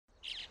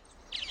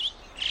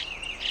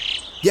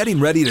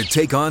Getting ready to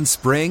take on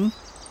spring?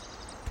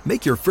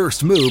 Make your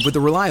first move with the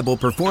reliable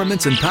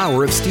performance and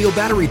power of Steel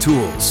battery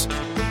tools.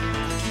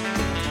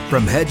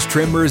 From hedge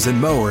trimmers and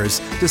mowers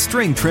to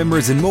string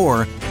trimmers and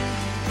more,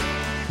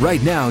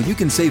 right now you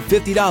can save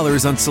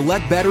 $50 on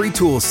select battery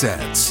tool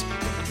sets.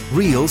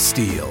 Real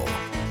Steel.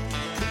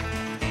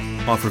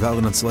 Offer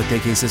valid on select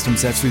AK system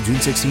sets through June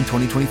 16,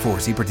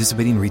 2024. See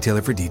participating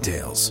retailer for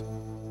details.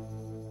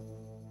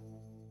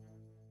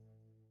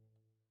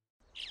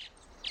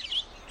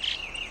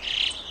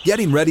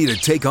 Getting ready to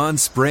take on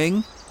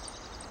spring?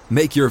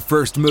 Make your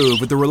first move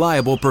with the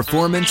reliable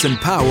performance and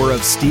power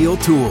of Steel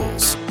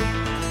tools.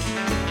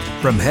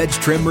 From hedge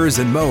trimmers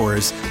and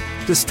mowers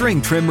to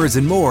string trimmers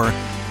and more,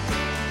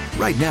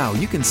 right now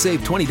you can save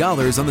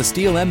 $20 on the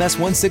Steel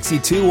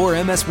MS-162 or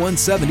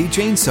MS-170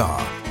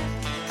 chainsaw.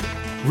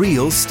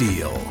 Real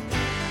Steel.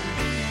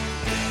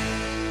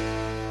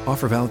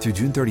 Offer valid through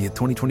June 30th,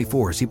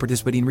 2024. See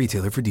participating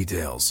retailer for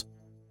details.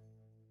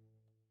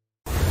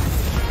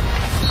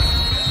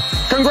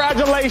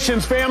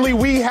 Congratulations, family.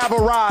 We have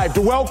arrived.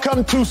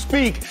 Welcome to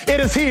Speak.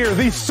 It is here.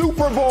 The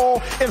Super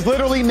Bowl is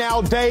literally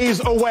now days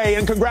away.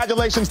 And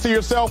congratulations to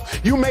yourself.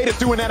 You made it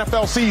through an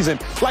NFL season.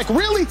 Like,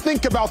 really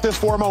think about this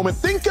for a moment.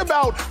 Think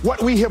about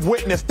what we have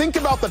witnessed. Think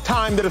about the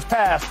time that has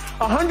passed.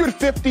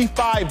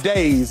 155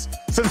 days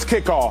since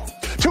kickoff.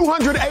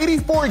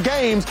 284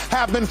 games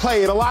have been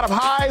played. A lot of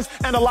highs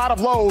and a lot of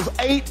lows.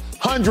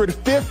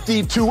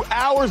 852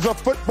 hours of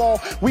football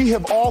we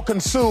have all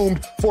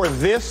consumed for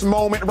this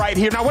moment right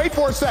here. Now, wait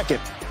for a second.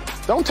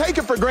 Don't take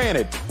it for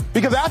granted,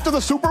 because after the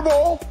Super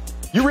Bowl,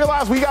 you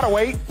realize we got to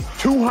wait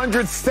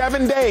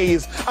 207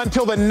 days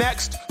until the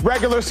next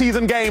regular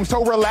season game.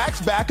 So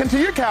relax back into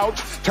your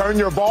couch, turn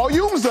your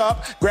volumes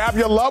up, grab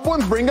your loved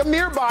ones, bring them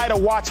nearby to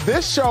watch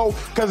this show,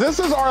 because this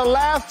is our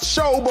last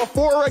show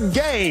before a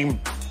game.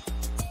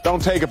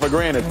 Don't take it for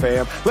granted,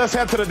 fam. Let's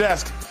head to the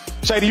desk.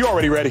 Shady, you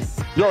already ready.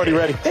 You're already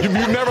ready. You've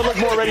never looked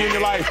more ready in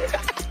your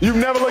life. You've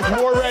never looked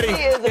more ready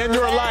in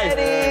your life.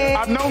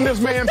 I've known this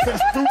man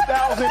since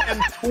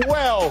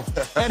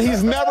 2012, and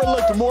he's never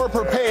looked more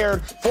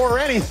prepared for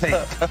anything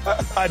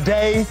a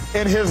day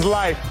in his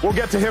life. We'll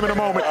get to him in a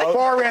moment.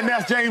 Far end,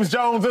 that's James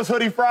Jones. This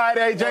Hoodie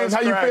Friday. James,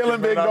 how you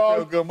feeling, big dog? I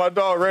feel good. My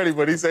dog ready,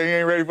 but he said he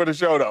ain't ready for the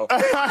show, though.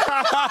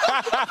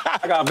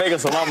 I got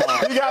Vegas on my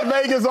mind. He got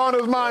Vegas on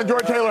his mind.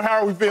 George Taylor,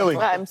 how are we feeling?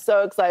 I'm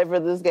so excited for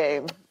this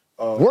game.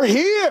 We're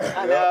here.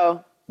 I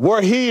know.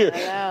 We're here. I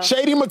know.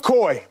 Shady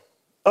McCoy,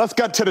 let's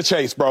get to the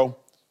chase, bro.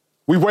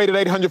 We've waited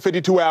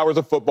 852 hours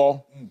of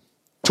football,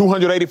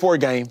 284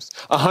 games,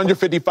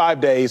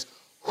 155 days.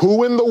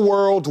 Who in the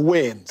world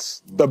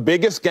wins the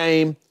biggest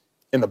game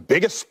in the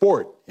biggest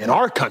sport in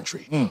our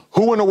country?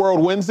 Who in the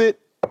world wins it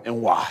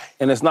and why?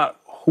 And it's not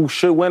who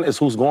should win, it's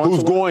who's going to win.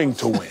 Who's going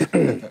to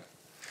win?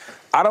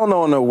 I don't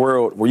know in a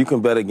world where you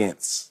can bet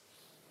against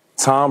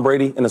Tom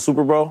Brady in the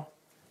Super Bowl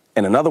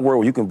and another world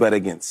where you can bet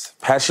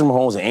against Patrick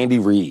Mahomes and Andy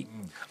Reid.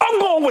 I'm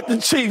going with the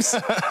Chiefs.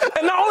 And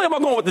not only am I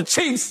going with the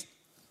Chiefs,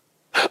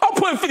 I'm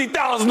putting $50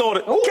 on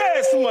it.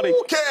 Cash money.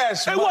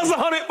 Cash It money. was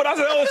 100, but I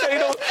said, oh, Shay,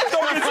 don't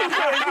get too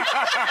crazy.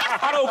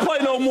 I don't play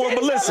no more,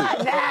 but listen.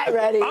 I'm not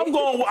ready. I'm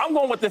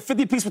going with the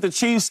 50 piece with the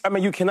Chiefs. I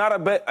mean, you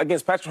cannot bet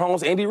against Patrick Mahomes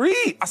and Andy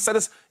Reid. I said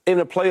this in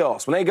the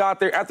playoffs. When they got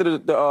there after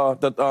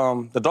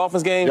the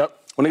Dolphins game,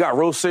 when they got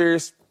real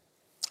serious,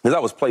 because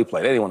that was play.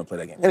 They didn't want to play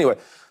that game. Anyway,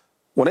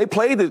 when they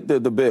played the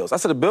Bills, I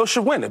said the Bills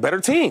should win. They're a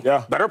better team.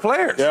 Yeah. Better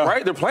players,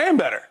 right? They're playing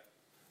better.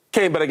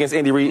 Can't bet against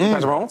Andy Reid and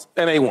Patrick Mahomes,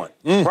 and they won,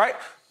 right?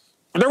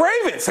 The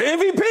Ravens,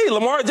 MVP,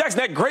 Lamar Jackson,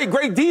 that great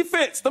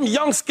defense, them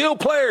young, skilled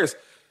players.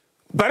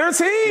 Better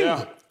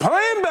team,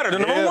 playing better, the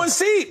number one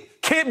seed.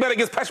 Can't bet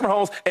against Patrick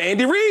Mahomes and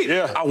Andy Reid.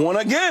 I won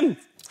again.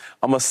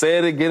 I'm going to say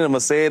it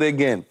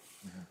again.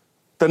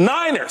 The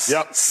Niners,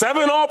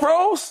 7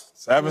 All-Pros.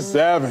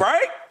 7-7.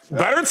 Right?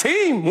 Better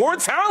team, more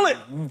talent.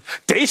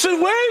 They should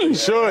win.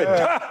 Should.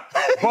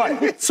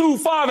 But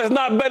 2-5 is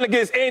not betting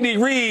against Andy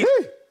Reid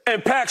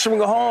and Patrick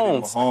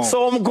Mahomes.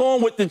 So I'm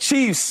going with the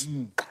Chiefs.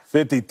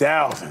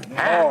 50,000.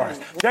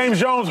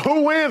 James Jones,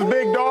 who wins,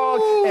 big dog?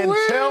 And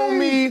tell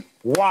me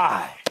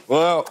why.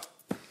 Well,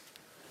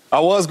 I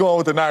was going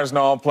with the Niners.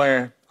 No, I'm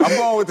playing. I'm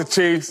going with the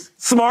Chiefs.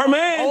 Smart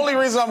man. Only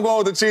reason I'm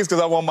going with the Chiefs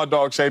because I want my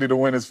dog Shady to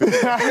win his 50.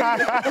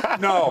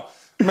 No,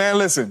 man,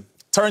 listen.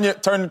 Turn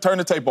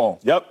the tape on.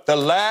 The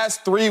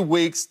last 3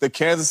 weeks, the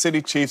Kansas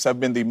City Chiefs have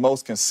been the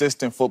most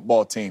consistent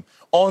football team.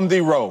 On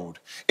the road,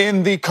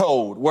 in the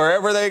cold,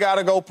 wherever they got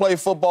to go play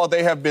football,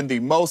 they have been the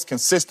most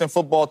consistent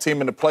football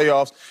team in the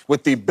playoffs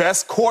with the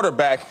best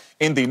quarterback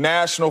in the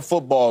National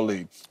Football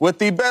League, with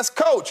the best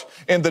coach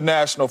in the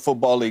National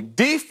Football League.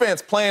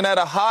 Defense playing at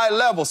a high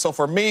level. So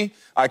for me,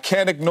 I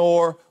can't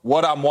ignore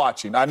what I'm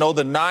watching. I know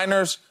the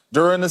Niners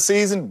during the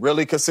season,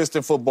 really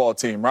consistent football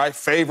team, right?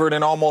 Favored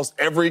in almost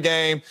every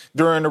game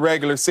during the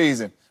regular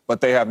season. But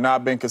they have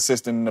not been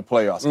consistent in the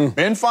playoffs.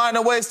 Been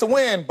finding ways to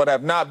win, but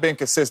have not been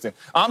consistent.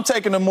 I'm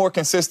taking a more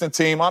consistent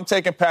team. I'm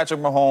taking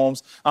Patrick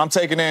Mahomes. I'm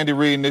taking Andy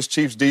Reid and this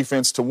Chiefs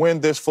defense to win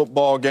this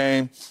football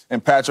game.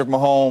 And Patrick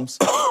Mahomes,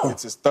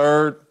 it's his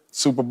third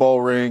Super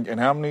Bowl ring in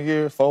how many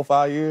years? 4,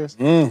 5 years?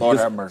 Lord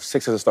have mercy.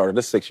 6 as a starter.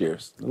 This 6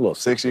 years. A little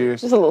 6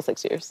 years? Just a little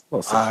 6 years.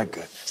 My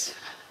goodness.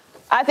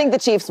 I think the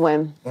Chiefs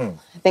win. I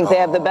think they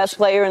have the best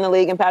player in the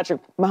league in Patrick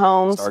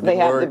Mahomes. They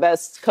have the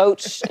best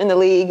coach in the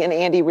league in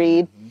Andy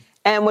Reid.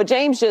 And what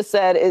James just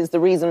said is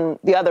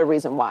the other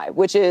reason why,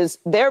 which is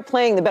they're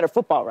playing the better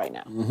football right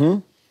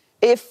now.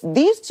 If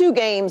these 2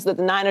 games that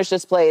the Niners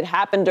just played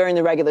happened during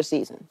the regular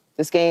season,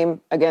 this game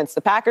against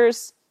the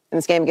Packers and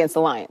this game against the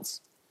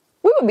Lions,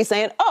 we would be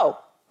saying, oh,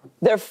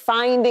 they're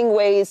finding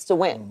ways to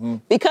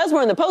win. Because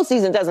we're in the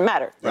postseason, it doesn't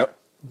matter.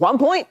 1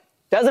 point,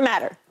 doesn't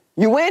matter.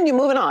 You win, you're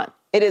moving on.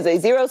 It is a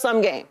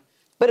zero-sum game.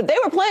 But if they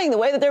were playing the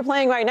way that they're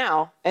playing right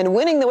now and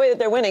winning the way that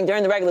they're winning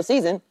during the regular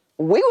season,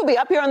 we would be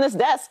up here on this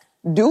desk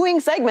doing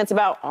segments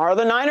about, are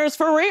the Niners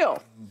for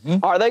real?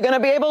 Are they going to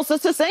be able to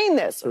sustain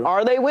this?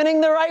 Are they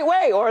winning the right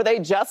way? Or are they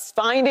just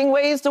finding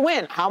ways to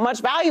win? How much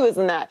value is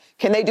in that?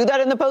 Can they do that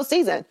in the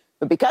postseason?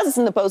 But because it's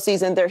in the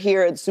postseason, they're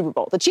here at the Super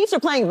Bowl. The Chiefs are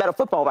playing better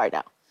football right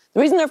now. The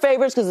reason they're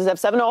favorites is because they have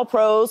 7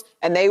 All-Pros,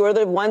 and they were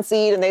the 1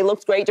 seed, and they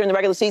looked great during the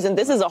regular season.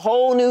 This is a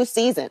whole new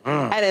season.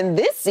 And in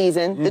this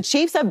season, the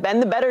Chiefs have been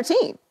the better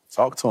team.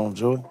 Talk to him,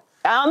 Joey.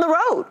 On the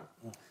road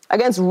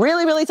against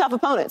really, really tough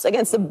opponents,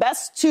 against the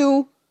best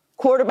 2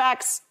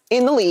 quarterbacks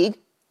in the league,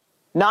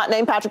 not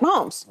named Patrick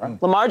Mahomes,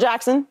 Lamar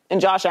Jackson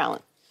and Josh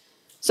Allen.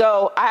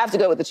 So I have to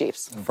go with the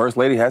Chiefs. First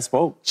lady has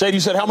spoke. Shady,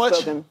 you said how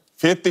much?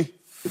 50.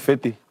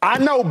 50. I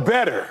know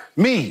better.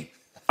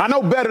 I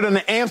know better than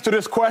to answer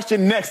this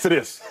question next to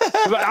this.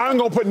 I ain't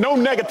going to put no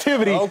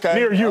negativity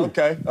near you.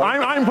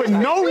 I ain't putting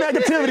no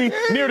negativity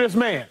near this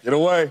man. Get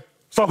away.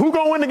 So who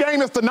going to win the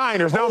game? It's the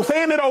Niners. Now, I'm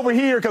saying it over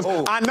here because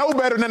I know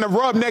better than to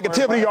rub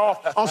negativity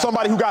off on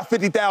somebody who got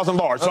 50,000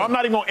 large. So I'm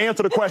not even going to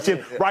answer the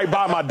question right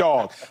by my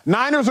dog.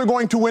 Niners are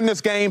going to win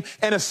this game,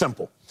 and it's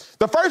simple.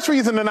 The first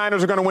reason the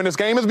Niners are going to win this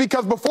game is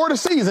because before the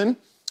season,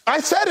 I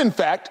said, in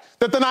fact,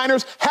 that the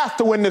Niners have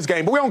to win this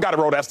game. But we don't got to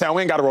roll that down.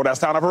 We ain't got to roll that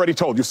down. I've already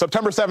told you.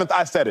 September 7th,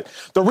 I said it.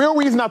 The real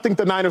reason I think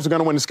the Niners are going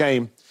to win this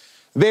game,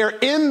 they're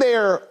in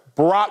their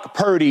Brock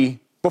Purdy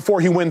before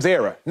he wins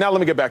era. Now let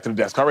me get back to the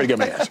desk. I already gave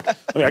my answer.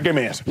 I gave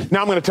my answer.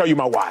 Now I'm going to tell you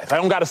my why. I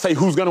don't got to say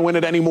who's going to win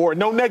it anymore.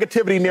 No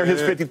negativity near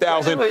his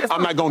 50,000.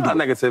 I'm not going to do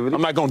it. Negativity.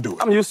 I'm not going to do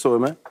it. I'm used to it,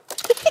 man.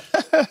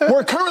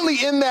 We're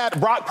currently in that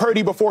Brock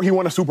Purdy before he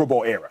won a Super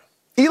Bowl era.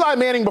 Eli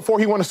Manning before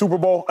he won a Super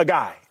Bowl, a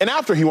guy. And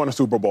after he won a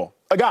Super Bowl,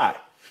 a guy.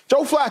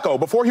 Joe Flacco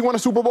before he won a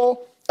Super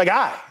Bowl, a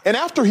guy. And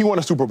after he won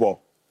a Super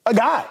Bowl, a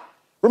guy.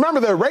 Remember,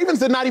 the Ravens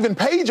did not even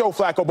pay Joe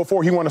Flacco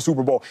before he won a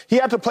Super Bowl. He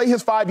had to play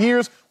his 5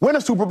 years, win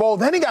a Super Bowl,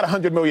 then he got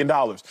 $100 million.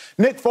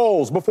 Nick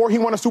Foles, before he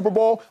won a Super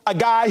Bowl, a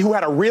guy who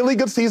had a really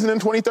good season in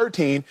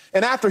 2013,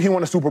 and after he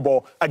won a Super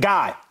Bowl, a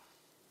guy.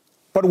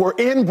 But we're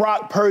in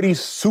Brock Purdy's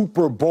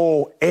Super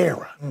Bowl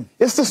era.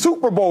 It's the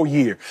Super Bowl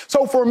year.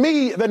 So for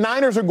me, the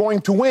Niners are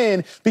going to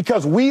win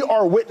because we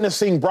are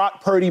witnessing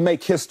Brock Purdy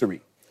make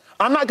history.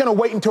 I'm not going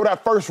to wait until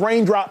that first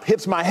raindrop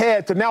hits my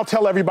head to now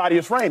tell everybody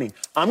it's raining.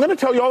 I'm going to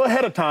tell you all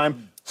ahead of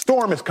time,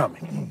 storm is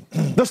coming.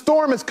 The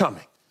storm is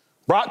coming.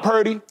 Brock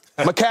Purdy,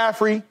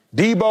 McCaffrey,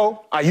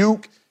 Debo,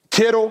 Ayuk,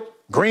 Kittle,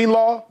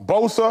 Greenlaw,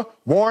 Bosa,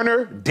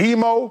 Warner,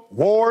 Demo,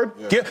 Ward.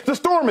 The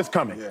storm is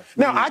coming.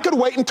 Now, I could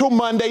wait until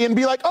Monday and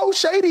be like, oh,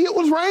 Shady, it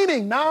was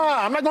raining.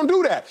 Nah, I'm not going to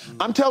do that.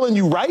 I'm telling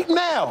you right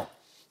now,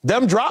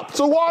 them drops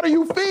of water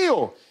you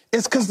feel,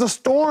 it's because the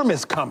storm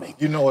is coming.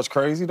 You know what's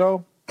crazy,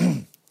 though?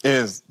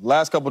 Is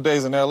last couple of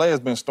days in L.A. has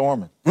been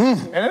storming.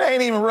 And it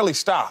ain't even really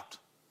stopped.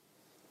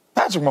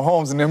 Patrick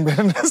Mahomes and them been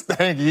in this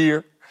thing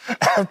year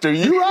after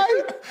year.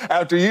 Right?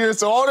 After year.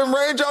 So all them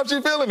raindrops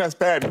you feeling, that's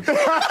Patty. Get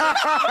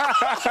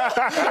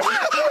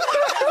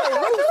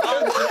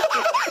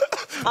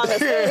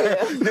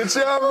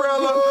your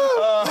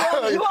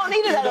umbrella. You won't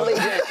need it at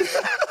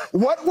Allegiant.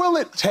 What will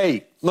it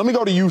take? Let me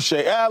go to you,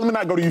 Shady. Let me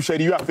not go to you,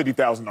 Shady. You got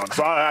 $50,000 on it,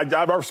 so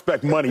I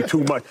respect money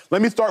too much.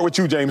 Let me start with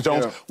you, James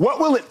Jones. What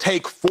will it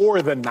take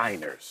for the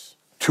Niners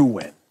to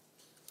win?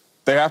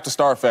 They have to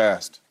start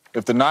fast.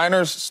 If the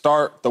Niners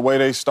start the way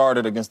they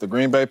started against the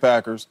Green Bay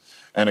Packers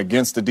and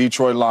against the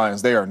Detroit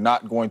Lions, they are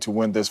not going to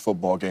win this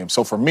football game.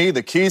 So for me,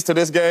 the keys to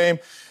this game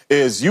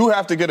is you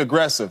have to get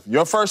aggressive.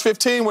 Your first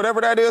 15,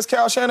 whatever that is,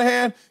 Kyle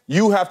Shanahan,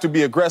 you have to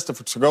be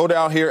aggressive to go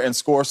down here and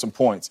score some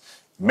points.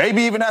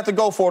 Maybe even have to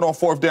go for it on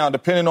 4th down,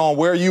 depending on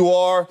where you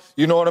are,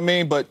 you know what I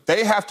mean? But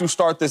they have to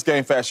start this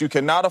game fast. You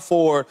cannot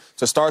afford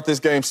to start this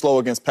game slow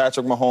against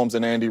Patrick Mahomes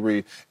and Andy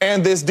Reid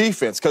and this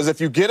defense. Because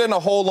if you get in a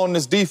hole on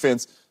this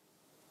defense,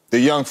 the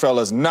young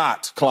fella's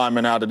not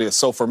climbing out of this.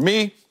 So for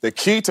me, the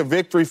key to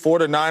victory for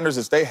the Niners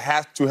is they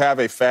have to have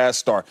a fast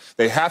start.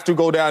 They have to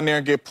go down there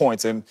and get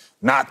points, and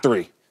not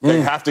 3.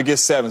 They have to get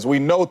 7s. We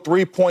know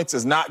 3 points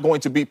is not going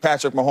to beat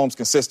Patrick Mahomes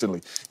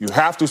consistently. You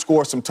have to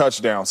score some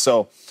touchdowns.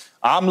 So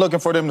I'm looking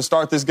for them to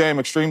start this game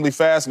extremely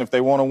fast, and if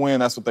they want to win,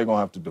 that's what they're going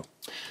to have to do.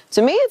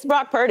 To me, it's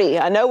Brock Purdy.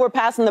 I know we're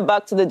passing the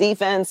buck to the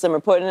defense, and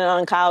we're putting it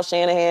on Kyle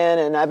Shanahan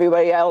and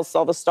everybody else,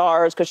 all the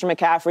stars, Christian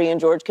McCaffrey and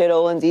George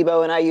Kittle and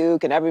Debo and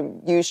Ayuk and every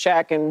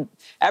Juszczyk and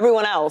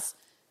everyone else.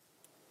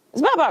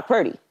 It's about Brock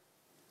Purdy.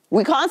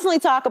 we constantly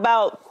talk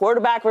about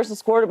quarterback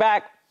versus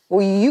quarterback.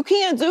 Well, you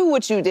can't do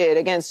what you did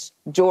against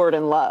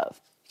Jordan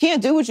Love. You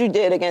can't do what you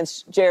did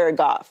against Jared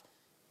Goff.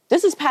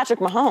 This is Patrick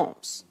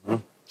Mahomes. Mm-hmm.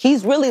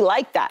 He's really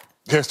like that.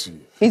 Yes, he is.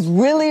 He's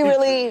really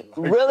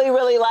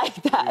like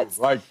that.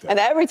 Like that. And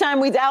every time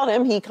we doubt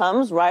him, he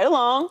comes right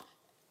along,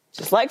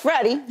 just like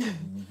Freddie,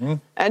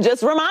 and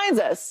just reminds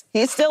us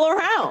he's still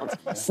around,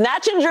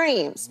 snatching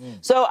dreams.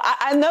 So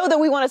I know that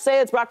we want to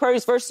say it's Brock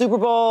Purdy's first Super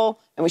Bowl,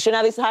 and we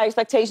shouldn't have these high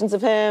expectations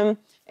of him,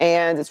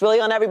 and it's really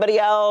on everybody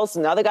else,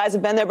 and the other guys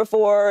have been there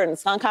before, and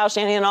it's on Kyle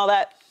Shanahan and all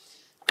that.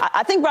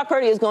 I think Brock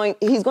Purdy he's going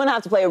to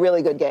have to play a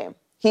really good game.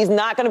 He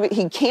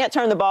can't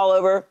turn the ball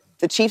over.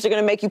 The Chiefs are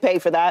going to make you pay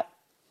for that.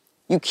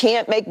 You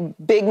can't make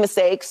big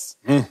mistakes.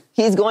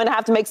 He's going to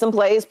have to make some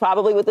plays,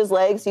 probably with his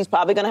legs. He's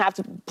probably going to have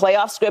to play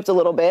off script a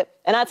little bit.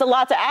 And that's a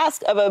lot to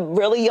ask of a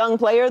really young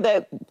player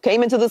that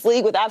came into this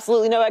league with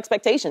absolutely no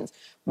expectations.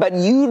 But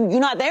you're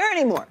not there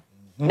anymore.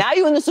 Now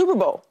you're in the Super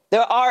Bowl.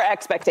 There are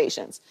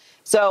expectations.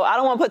 So I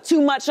don't want to put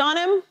too much on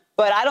him,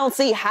 but I don't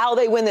see how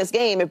they win this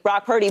game if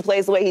Brock Purdy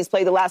plays the way he's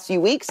played the last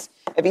few weeks,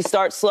 if he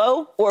starts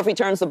slow, or if he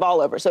turns the ball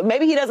over. So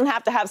maybe he doesn't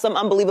have to have some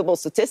unbelievable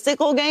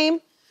statistical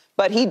game,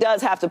 but he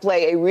does have to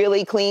play a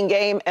really clean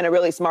game and a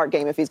really smart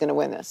game if he's going to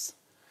win this.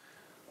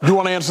 You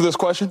want to answer this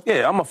question?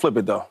 Yeah, I'm going to flip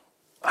it, though.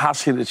 How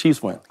should the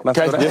Chiefs win?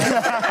 Okay.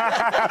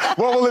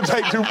 What will it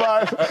take,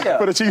 2-5,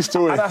 for the Chiefs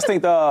to win? I just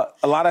think a lot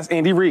of that's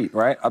Andy Reid,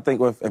 right? I think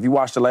if you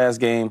watch the last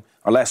game,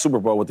 or last Super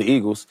Bowl with the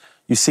Eagles,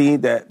 you see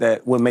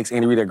that what makes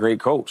Andy Reid a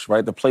great coach,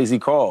 right? The plays he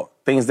called,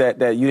 things that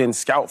you didn't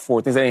scout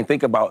for, things that you didn't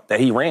think about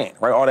that he ran,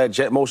 right? All that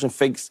jet motion,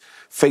 fake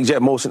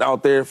jet motion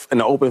out there in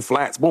the open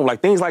flats, boom,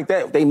 like things like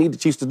that they need the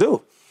Chiefs to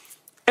do.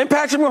 And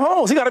Patrick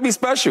Mahomes, he got to be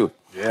special.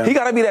 Yeah. He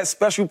got to be that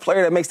special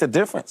player that makes the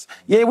difference.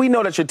 Yeah, we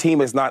know that your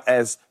team is not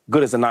as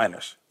good as the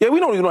Niners. Yeah, we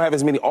know you don't have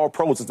as many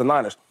all-pros as the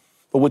Niners.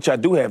 But what y'all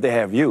do have, they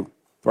have you,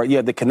 right? You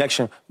have the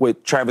connection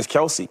with Travis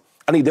Kelce.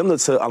 I need them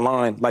to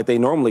align like they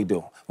normally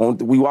do. When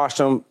we watched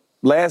them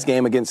last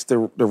game against the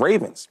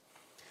Ravens.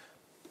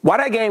 Why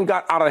that game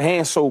got out of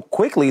hand so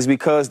quickly is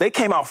because they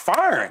came out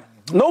firing.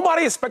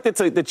 Nobody expected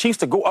the Chiefs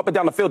to go up and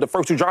down the field the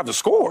first two drives to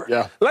score,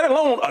 let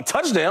alone a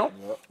touchdown,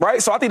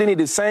 right? So I think they need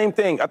the same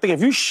thing. I think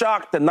if you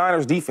shock the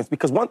Niners defense,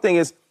 because one thing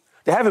is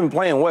they haven't been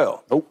playing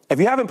well. If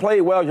you haven't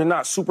played well, you're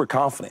not super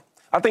confident.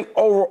 I think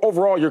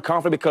overall you're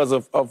confident because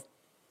of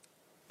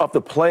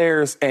the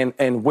players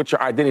and what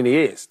your identity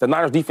is. The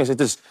Niners defense, it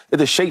just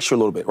shakes you a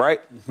little bit, right?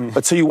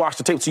 Until you watch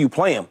the tape, until you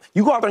play them.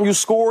 You go out there and you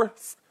score,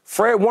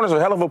 Fred Warner's a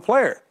hell of a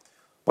player.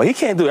 But he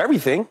can't do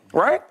everything,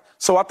 right?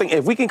 So I think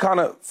if we can kind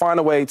of find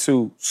a way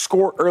to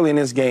score early in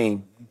this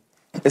game,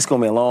 it's going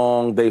to be a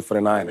long day for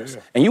the Niners.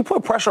 And you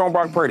put pressure on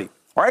Brock Purdy,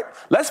 right?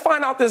 Let's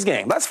find out this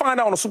game. Let's find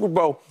out on the Super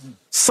Bowl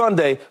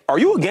Sunday, are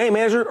you a game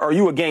manager or are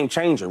you a game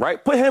changer,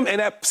 right? Put him in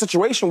that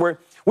situation where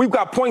we've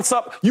got points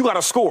up, you got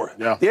to score.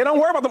 Yeah, don't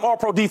worry about them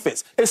all-pro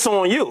defense. It's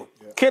on you.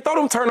 Can't throw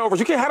them turnovers.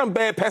 You can't have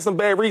them pass them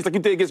bad reads like you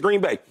did against Green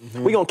Bay.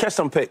 We're going to catch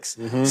some picks.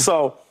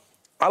 So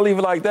I'll leave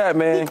it like that,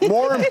 man.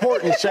 More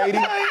important, Shady.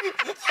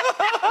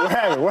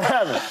 What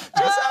happened?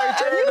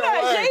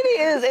 Shady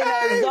is in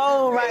a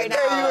zone right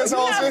now. You're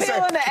not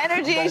feeling the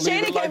energy.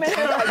 Shady came in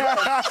here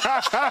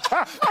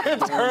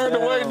like turned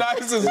away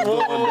nice as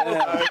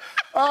well.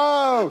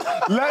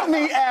 Oh, let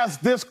me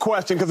ask this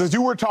question, because as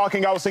you were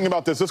talking, I was thinking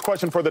about this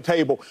question for the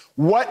table.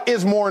 What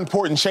is more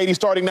important, Shady,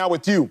 starting now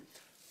with you?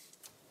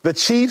 The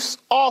Chiefs'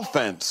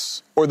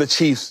 offense or the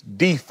Chiefs'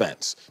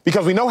 defense?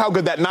 Because we know how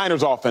good that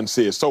Niners offense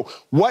is. So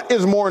what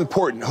is more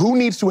important? Who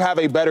needs to have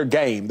a better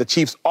game, the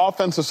Chiefs'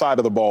 offensive side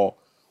of the ball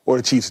or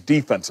the Chiefs'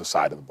 defensive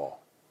side of the ball?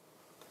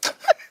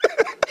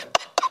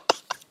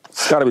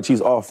 It's got to be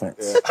Chiefs'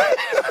 offense.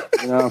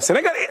 You know what I'm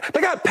saying?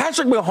 They got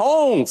Patrick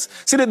Mahomes.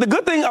 See, the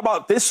good thing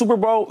about this Super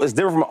Bowl is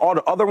different from all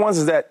the other ones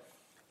is that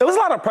there was a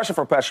lot of pressure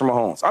for Patrick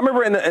Mahomes. I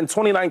remember in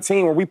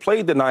 2019 when we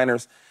played the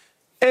Niners,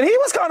 and he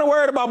was kind of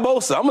worried about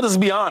Bosa. I'm going to just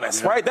be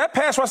honest, right? That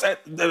pass rush at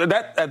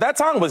that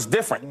time was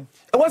different.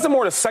 It wasn't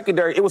more the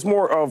secondary. It was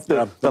more of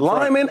the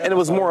linemen, and it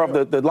was more of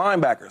the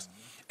linebackers.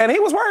 And he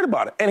was worried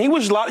about it. And he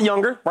was a lot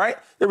younger, right?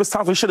 There was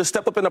times we should have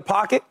stepped up in the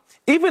pocket.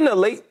 Even the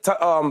late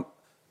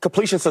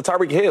completions to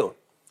Tyreek Hill,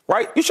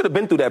 right? You should have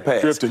been through that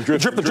pass. Drifting.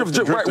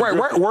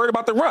 Right. Worried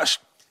about the rush.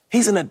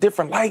 He's in a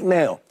different light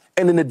now.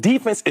 And then the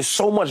defense is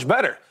so much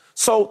better.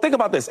 So think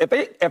about this. If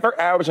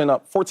they're averaging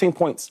up 14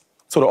 points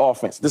to the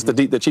offense, this is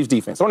the Chiefs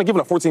defense, they're only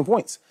giving up 14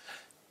 points.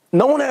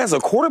 Knowing that as a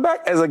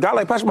quarterback, as a guy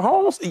like Patrick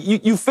Mahomes,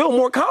 you feel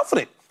more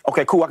confident.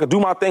 Okay, cool, I can do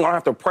my thing. I don't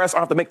have to press. I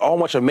don't have to make all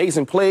much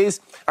amazing plays.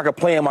 I can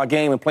play in my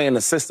game and play in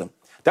the system.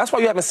 That's why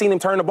you haven't seen him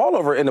turn the ball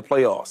over in the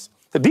playoffs.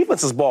 The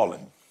defense is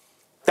balling.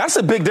 That's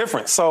a big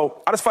difference.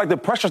 So I just feel like the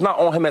pressure's not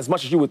on him as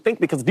much as you would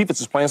think because the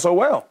defense is playing so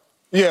well.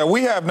 Yeah,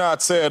 we have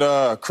not said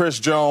Chris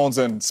Jones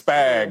and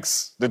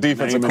Spags, the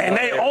defensive and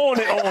they own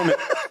it.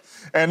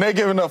 And they're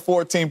giving up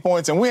 14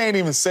 points. And we ain't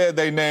even said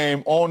their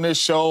name on this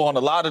show, on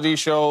a lot of these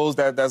shows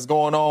that's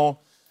going on,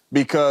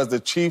 because the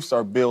Chiefs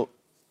are built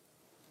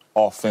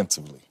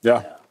offensively.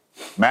 Yeah.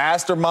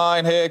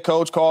 Mastermind head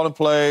coach calling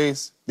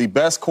plays. The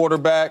best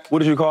quarterback. What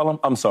did you call him?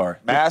 I'm sorry.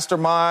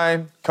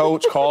 Mastermind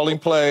coach calling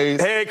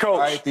plays. Head coach.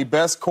 Right? The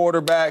best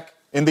quarterback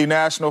in the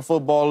National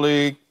Football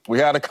League. We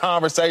had a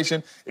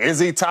conversation. Is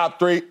he top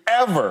 3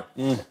 ever?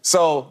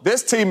 So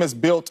this team is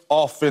built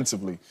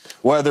offensively.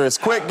 Whether it's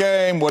quick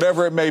game,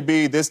 whatever it may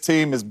be, this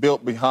team is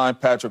built behind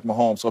Patrick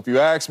Mahomes. So if you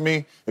ask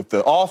me, if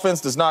the offense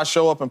does not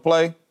show up and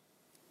play,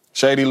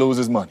 Shady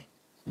loses money.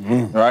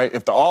 Right?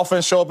 If the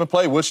offense show up and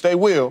play, which they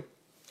will,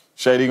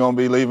 Shady going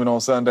to be leaving on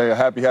Sunday a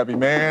happy, happy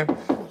man.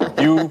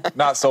 You,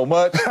 not so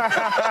much.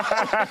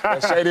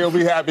 And Shady will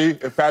be happy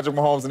if Patrick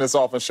Mahomes and this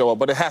offense show up,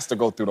 but it has to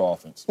go through the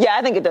offense. Yeah,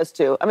 I think it does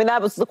too. I mean,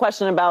 that was the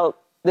question about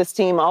this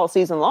team all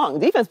season long. The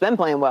defense been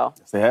playing well.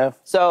 Yes, they have.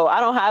 So I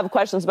don't have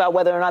questions about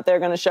whether or not they're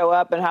going to show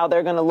up and how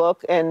they're going to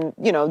look. And,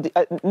 you know,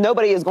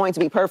 nobody is going to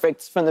be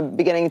perfect from the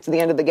beginning to the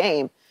end of the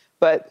game.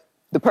 But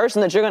the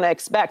person that you're going to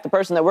expect, the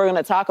person that we're going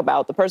to talk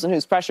about, the person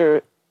whose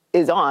pressure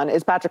is on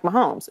is Patrick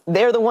Mahomes.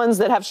 They're the ones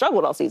that have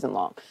struggled all season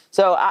long.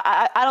 So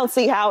I don't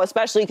see how,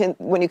 especially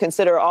when you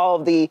consider all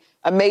of the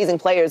amazing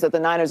players that the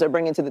Niners are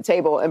bringing to the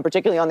table, and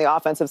particularly on the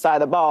offensive side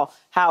of the ball,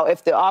 how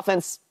if the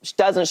offense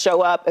doesn't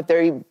show up, if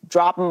they're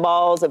dropping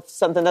balls, if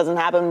something doesn't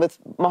happen with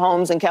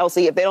Mahomes and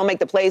Kelsey, if they don't make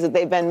the plays that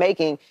they've been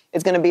making,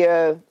 it's going to be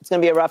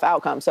a rough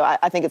outcome. So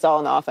I think it's all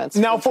in the offense.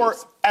 Now, for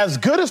as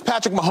good as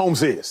Patrick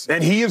Mahomes is,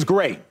 and he is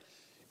great,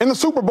 in the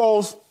Super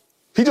Bowls,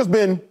 he's just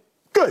been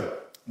good.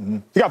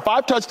 He got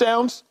 5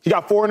 touchdowns. He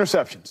got 4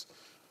 interceptions.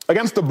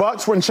 Against the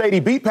Bucs, when Shady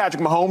beat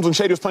Patrick Mahomes, when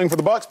Shady was playing for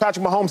the Bucs,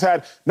 Patrick Mahomes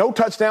had no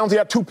touchdowns. He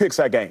had 2 picks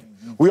that game.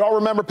 We all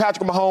remember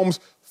Patrick Mahomes'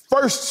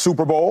 first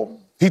Super Bowl.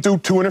 He threw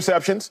 2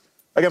 interceptions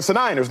against the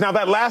Niners. Now,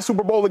 that last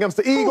Super Bowl against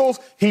the Eagles,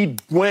 he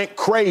went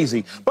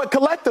crazy. But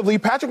collectively,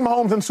 Patrick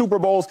Mahomes in Super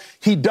Bowls,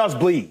 he does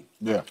bleed.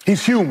 Yeah.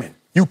 He's human.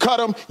 You cut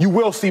him, you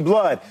will see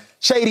blood.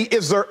 Shady,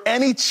 is there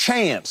any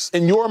chance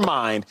in your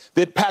mind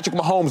that Patrick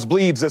Mahomes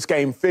bleeds this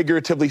game,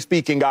 figuratively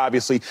speaking,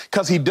 obviously,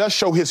 because he does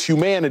show his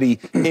humanity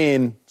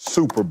in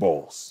Super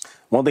Bowls?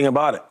 One thing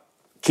about it,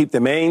 keep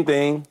the main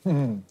thing.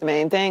 The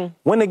main thing.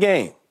 Win the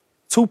game.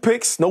 2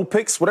 picks, no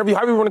picks, however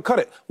you want to cut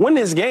it. Win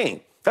this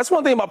game. That's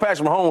one thing about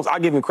Patrick Mahomes I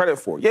give him credit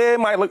for. Yeah, it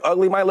might look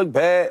ugly, might look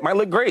bad, might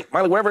look great,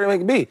 might look whatever it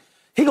may be.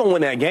 He going to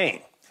win that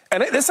game.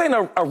 And this ain't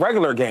a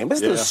regular game.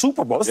 This is the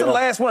Super Bowl. This is the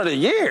last one of the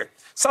year.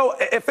 So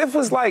if it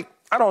was like,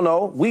 I don't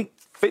know, week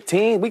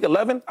 15, week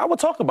 11, I would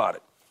talk about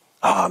it.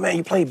 Oh, man,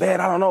 you played bad.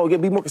 I don't know.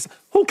 Be more.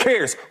 Who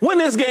cares? Win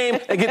this game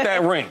and get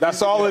that ring.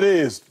 That's all it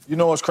is. You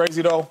know what's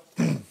crazy, though?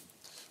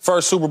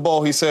 First Super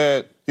Bowl, he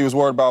said he was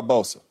worried about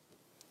Bosa,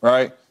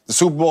 right? The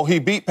Super Bowl, he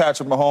beat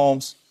Patrick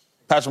Mahomes.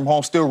 Patrick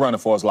Mahomes still running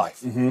for his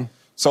life.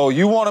 So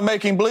you want to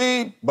make him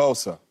bleed?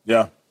 Bosa.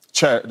 Yeah.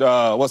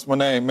 What's my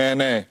name?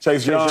 Name?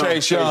 Chase Young.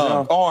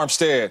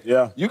 Armstead.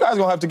 Yeah. You guys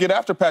going to have to get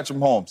after Patrick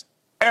Mahomes.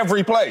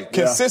 Every play,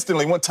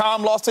 consistently. When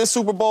Tom lost his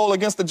Super Bowl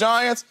against the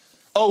Giants,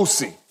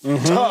 OC,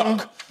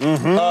 Tuck,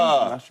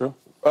 That's true.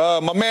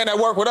 my man that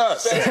worked with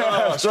us,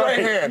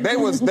 Strahan.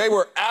 They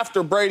were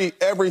after Brady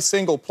every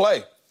single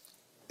play.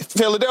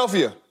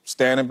 Philadelphia,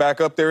 standing back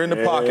up there in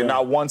the pocket,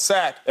 not 1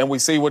 sack, and we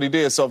see what he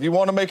did. So if you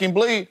want to make him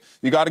bleed,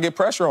 you got to get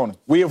pressure on him.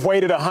 We have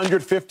waited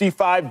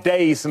 155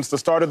 days since the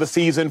start of the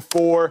season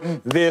for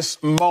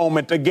this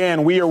moment.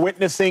 Again, we are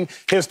witnessing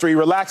history.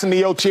 Relax into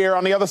your chair.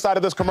 On the other side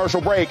of this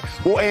commercial break,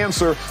 we'll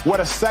answer what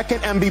a second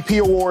MVP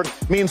award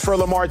means for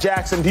Lamar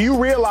Jackson. Do you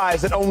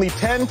realize that only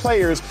 10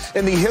 players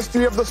in the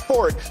history of the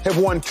sport have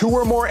won 2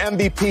 or more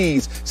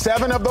MVPs?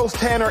 7 of those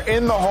 10 are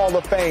in the Hall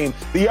of Fame.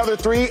 The other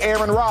 3,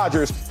 Aaron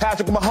Rodgers,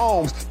 Patrick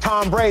Mahomes,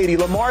 Tom Brady.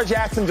 Lamar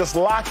Jackson just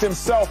locked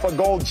himself a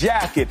gold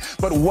jacket.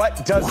 But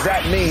what does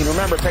that mean?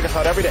 Remember, check us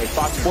out every day.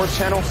 Fox Sports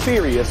Channel,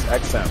 Sirius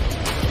XM.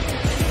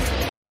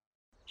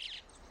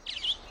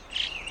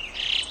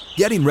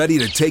 Getting ready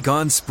to take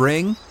on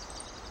spring?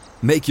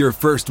 Make your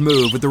first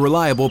move with the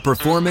reliable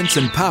performance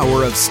and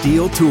power of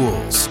Steel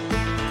tools.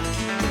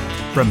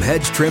 From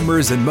hedge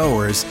trimmers and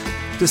mowers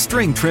to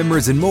string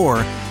trimmers and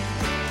more,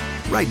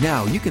 right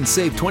now you can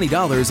save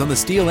 $20 on the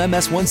Steel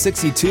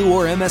MS-162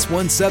 or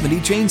MS-170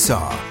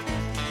 chainsaw.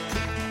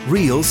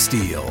 Real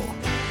Steel.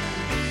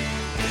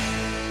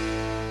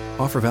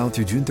 Offer valid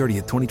through June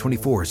 30th,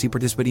 2024. See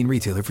participating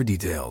retailer for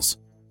details.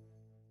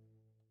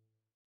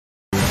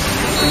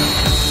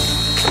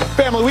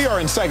 Family, we are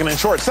in second and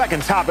short.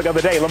 Second topic of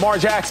the day. Lamar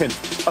Jackson,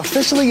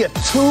 officially a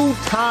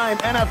 2-time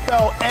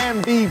NFL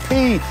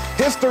MVP.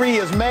 History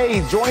is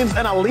made. Joins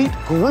an elite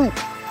group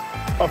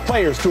of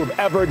players to have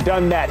ever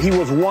done that. He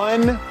was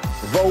 1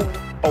 vote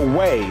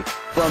away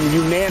from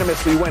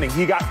unanimously winning.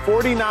 He got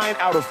 49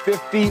 out of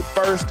 50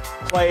 first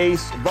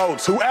place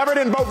votes. Whoever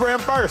didn't vote for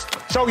him first,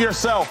 show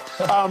yourself.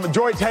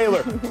 Joy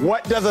Taylor,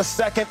 what does a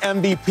second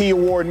MVP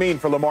award mean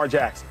for Lamar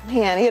Jackson?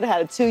 Man, he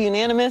had 2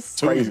 unanimous.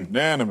 2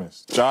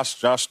 unanimous. Josh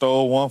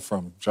stole one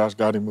from him. Josh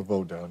got him a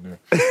vote down there.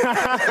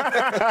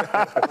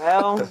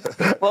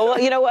 Well,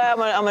 you know what? I'm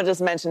gonna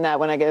just mention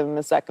that when I give him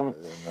a second.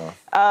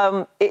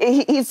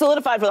 He's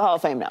solidified for the Hall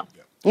of Fame now.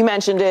 You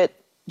mentioned it.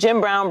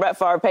 Jim Brown, Brett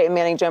Favre, Peyton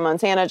Manning, Joe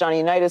Montana, Johnny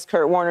Unitas,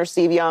 Kurt Warner,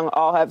 Steve Young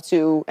all have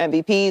 2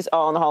 MVPs,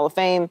 all in the Hall of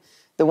Fame.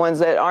 The ones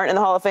that aren't in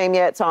the Hall of Fame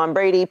yet, Tom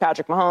Brady,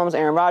 Patrick Mahomes,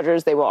 Aaron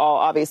Rodgers, they will all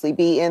obviously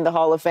be in the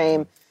Hall of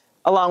Fame,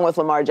 along with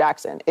Lamar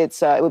Jackson. It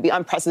would be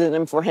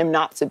unprecedented for him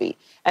not to be.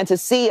 And to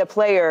see a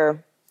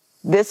player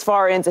this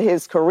far into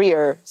his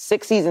career,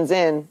 6 seasons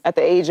in, at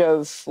the age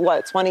of,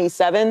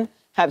 27,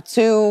 have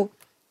two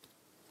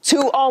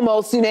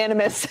almost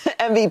unanimous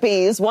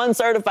MVPs, 1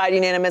 certified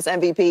unanimous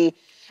MVP,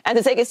 and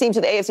to take his team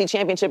to the AFC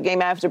Championship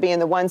game after being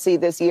the 1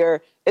 seed this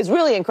year is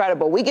really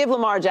incredible. We give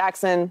Lamar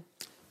Jackson,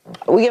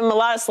 we give him a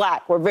lot of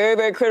slack. We're very,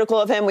 very critical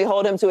of him. We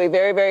hold him to a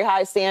very, very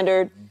high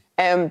standard.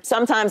 And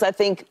sometimes I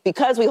think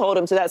because we hold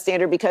him to that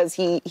standard, because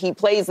he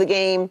plays the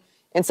game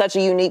in such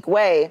a unique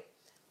way,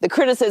 the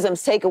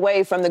criticisms take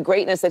away from the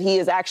greatness that he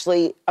has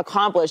actually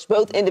accomplished,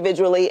 both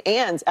individually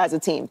and as a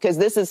team, because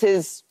this is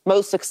his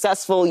most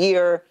successful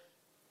year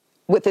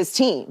with his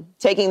team,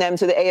 taking them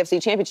to the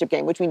AFC Championship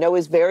game, which we know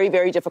is very,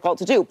 very difficult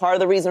to do. Part of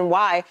the reason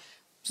why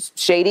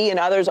Shady and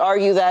others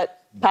argue that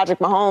Patrick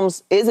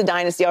Mahomes is a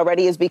dynasty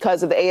already is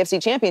because of the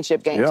AFC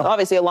Championship games,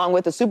 obviously along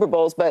with the Super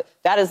Bowls, but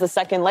that is the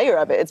second layer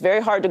of it. It's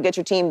very hard to get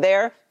your team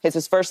there. It's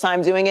his first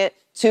time doing it.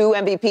 2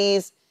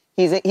 MVPs.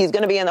 He's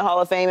going to be in the Hall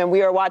of Fame, and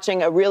we are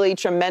watching a really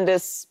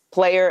tremendous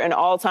player, an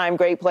all-time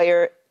great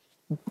player,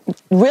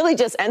 really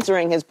just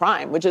entering his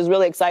prime, which is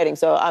really exciting.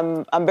 So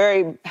I'm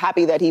very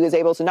happy that he was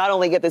able to not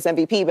only get this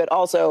MVP, but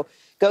also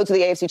go to the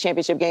AFC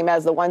Championship game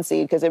as the 1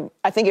 seed, because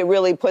I think it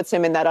really puts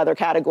him in that other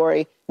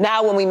category.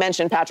 Now, when we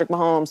mention Patrick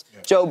Mahomes,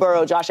 Joe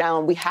Burrow, Josh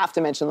Allen, we have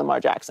to mention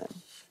Lamar Jackson.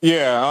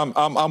 Yeah,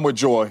 I'm with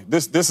Joy.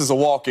 This is a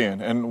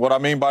walk-in, and what I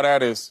mean by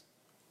that is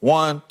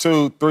 1,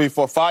 2, 3,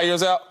 4, 5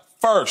 years out,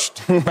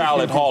 first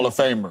ballot Hall of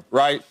Famer,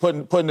 right?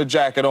 Putting the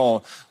jacket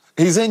on.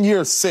 He's in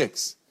year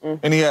 6.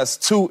 And he has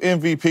 2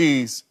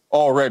 MVPs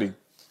already.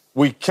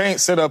 We can't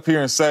sit up here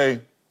and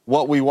say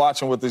what we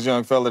watching with this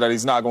young fella that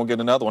he's not going to get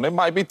another one. It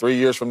might be 3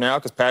 years from now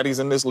because Patty's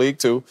in this league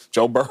too.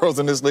 Joe Burrow's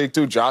in this league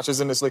too. Josh is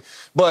in this league.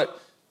 But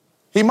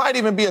he might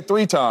even be a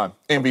 3-time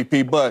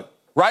MVP. But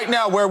right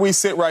now, where we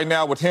sit right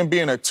now with him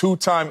being a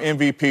 2-time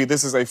MVP,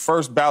 this is a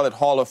first ballot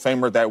Hall of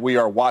Famer that we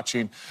are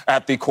watching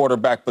at the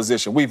quarterback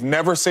position. We've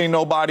never seen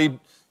nobody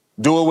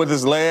do it with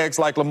his legs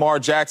like Lamar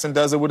Jackson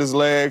does it with his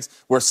legs.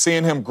 We're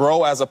seeing him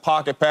grow as a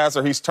pocket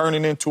passer. He's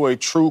turning into a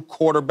true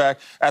quarterback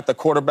at the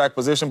quarterback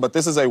position. But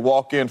this is a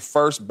walk-in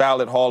first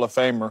ballot Hall of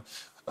Famer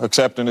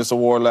accepting this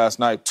award last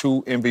night,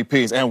 2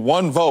 MVPs, and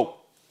 1 vote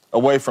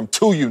away from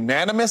 2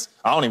 unanimous.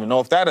 I don't even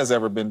know if that has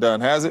ever been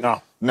done, has it?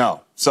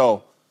 No.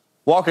 So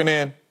walking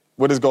in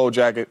with his gold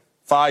jacket,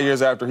 5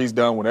 years after he's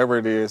done, whatever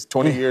it is,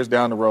 20 years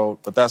down the road.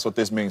 But that's what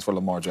this means for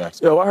Lamar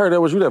Jackson. Yo, I heard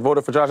that was you that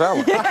voted for Josh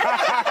Allen.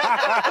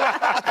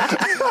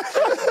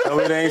 No,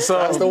 it ain't so.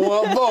 That's the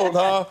 1 vote,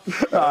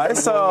 huh?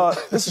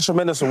 It's a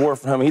tremendous award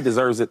for him. He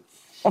deserves it.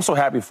 I'm so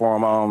happy for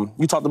him.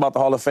 You talked about the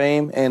Hall of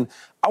Fame, and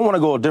I want to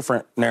go a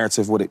different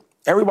narrative with it.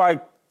 Everybody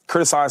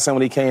criticized him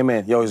when he came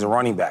in. Yo, he's a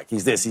running back.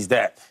 He's this, he's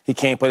that. He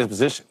can't play his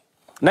position.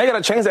 Now you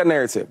got to change that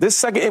narrative. This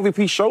second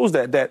MVP shows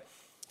that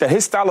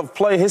his style of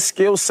play, his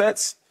skill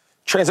sets,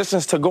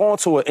 transitions to going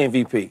to an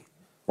MVP,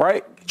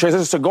 right?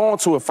 Transitions to going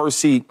to a first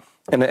seed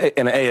in the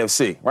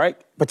AFC, right?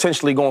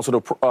 Potentially going to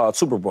the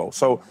Super Bowl.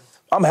 So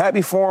I'm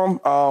happy for him.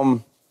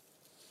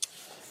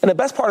 And the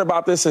best part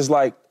about this is,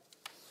 like,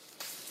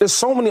 there's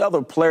so many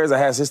other players that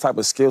has this type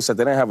of skill set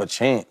that didn't have a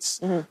chance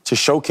to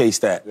showcase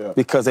that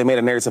because they made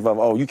a narrative of,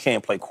 oh, you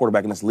can't play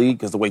quarterback in this league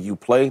because the way you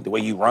play, the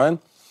way you run.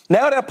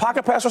 Now that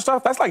pocket passer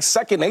stuff, that's like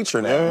second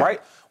nature now, right?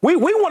 We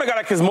want a guy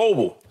like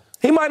mobile.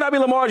 He might not be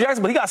Lamar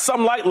Jackson, but he got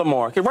something like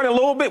Lamar. He can run a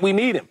little bit, we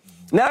need him.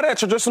 Now that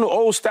traditional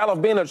old style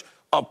of being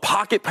a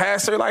pocket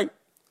passer, like,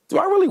 do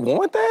I really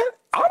want that?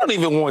 I don't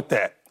even want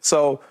that.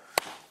 So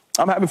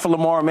I'm happy for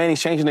Lamar, man.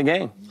 He's changing the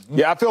game.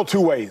 Yeah, I feel 2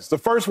 ways. The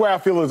first way I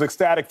feel is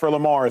ecstatic for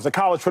Lamar. As a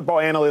college football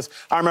analyst,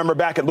 I remember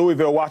back at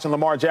Louisville watching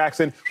Lamar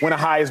Jackson win a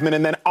Heisman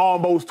and then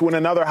almost win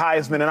another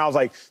Heisman. And I was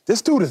like,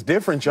 this dude is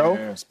different, Joe.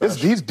 Yeah,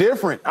 he's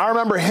different. I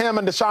remember him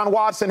and Deshaun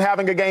Watson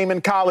having a game in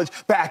college,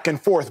 back and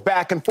forth.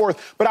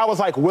 But I was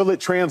like, will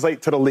it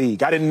translate to the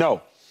league? I didn't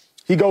know.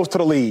 He goes to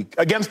the league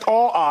against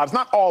all odds,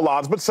 not all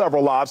odds, but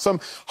several odds. Some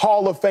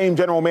Hall of Fame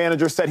general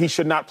manager said he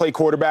should not play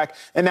quarterback.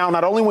 And now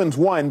not only wins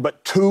 1,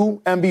 but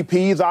 2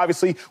 MVPs,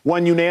 obviously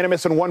 1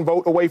 unanimous and 1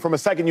 vote away from a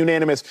second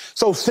unanimous.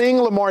 So seeing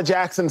Lamar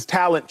Jackson's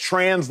talent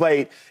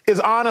translate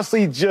is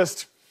honestly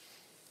just,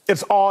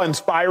 it's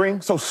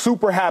awe-inspiring. So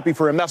super happy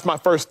for him. That's my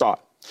first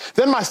thought.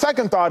 Then my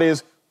second thought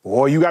is,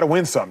 boy, you got to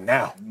win some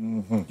now.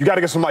 You got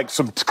to get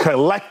some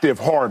collective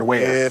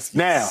hardware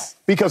now.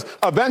 Because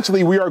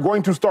eventually we are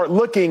going to start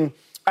looking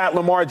at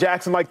Lamar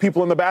Jackson like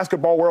people in the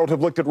basketball world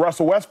have looked at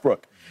Russell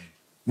Westbrook.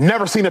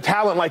 Never seen a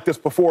talent like this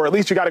before. At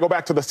least you got to go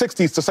back to the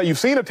 60s to say you've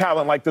seen a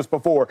talent like this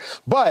before.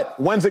 But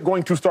when's it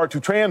going to start to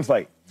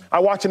translate? I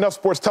watch enough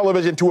sports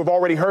television to have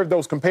already heard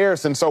those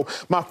comparisons. So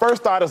my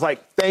first thought is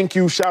like, thank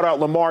you, shout out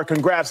Lamar,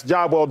 congrats,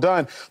 job well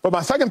done. But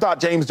my second thought,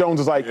 James Jones,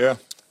 is like,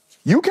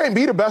 you can't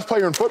be the best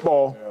player in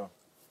football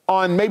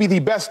on maybe the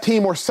best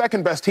team or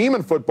second best team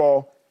in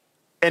football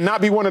and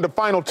not be one of the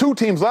final 2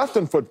 teams left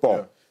in football.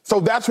 Yeah. So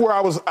that's where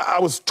I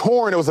was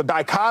torn. It was a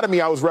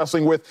dichotomy I was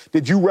wrestling with.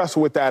 Did you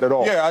wrestle with that at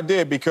all? Yeah, I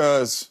did,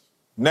 because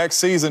next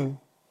season,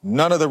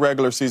 none of the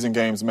regular season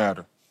games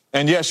matter.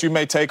 And yes, you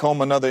may take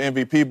home another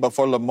MVP, but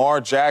for Lamar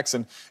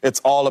Jackson, it's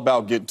all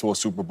about getting to a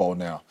Super Bowl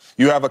now.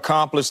 You have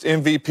accomplished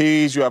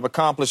MVPs, you have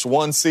accomplished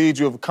 1 seed,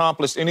 you have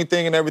accomplished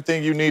anything and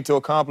everything you need to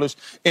accomplish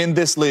in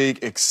this league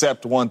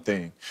except one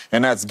thing,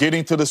 and that's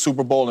getting to the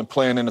Super Bowl and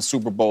playing in the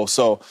Super Bowl.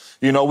 So,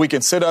 we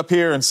can sit up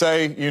here and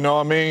say,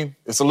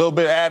 it's a little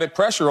bit added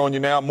pressure on you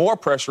now, more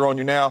pressure on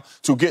you now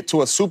to get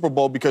to a Super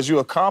Bowl, because you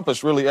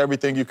accomplished really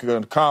everything you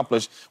could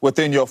accomplish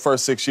within your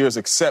first 6 years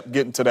except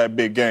getting to that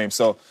big game.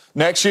 So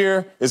next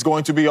year is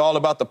going to be all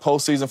about the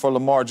postseason for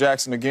Lamar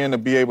Jackson again, to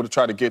be able to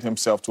try to get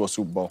himself to a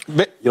Super Bowl.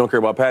 You don't care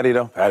about Patty,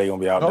 though? Patty going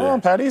to be out there.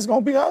 Patty's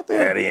going to be out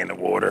there. Patty in the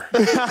water.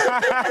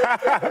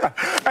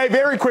 Hey,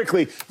 very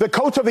quickly, the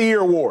Coach of the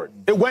Year award.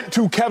 It went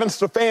to Kevin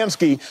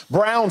Stefanski,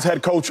 Browns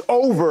head coach,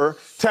 over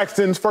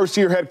Texans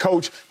first-year head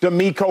coach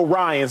DeMeco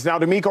Ryans. Now,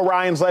 DeMeco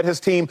Ryans led his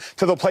team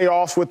to the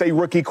playoffs with a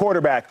rookie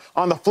quarterback.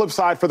 On the flip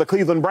side, for the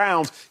Cleveland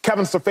Browns,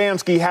 Kevin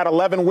Stefanski had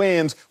 11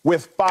 wins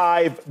with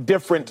 5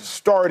 different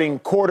starting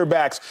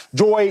quarterbacks.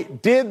 Joy,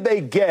 did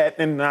they get,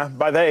 and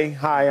by they,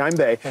 hi, I'm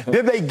they,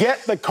 did they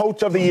get the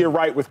Coach of the Year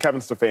right with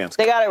Kevin Stefanski?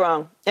 They got it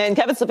wrong. And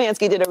Kevin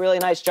Stefanski did a really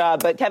nice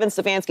job, but Kevin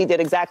Stefanski did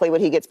exactly what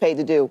he gets paid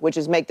to do, which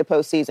is make the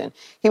postseason.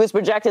 He was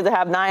projected to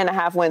have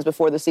 9.5 wins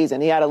before the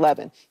season. He had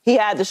 11. He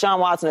had Deshaun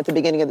Watson at the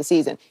beginning of the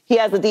season. He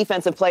has the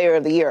Defensive Player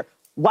of the Year.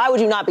 Why would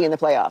you not be in the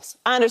playoffs?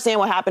 I understand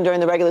what happened during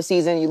the regular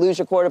season. You lose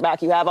your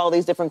quarterback. You have all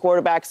these different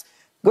quarterbacks.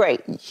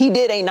 Great. He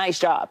did a nice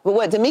job. But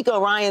what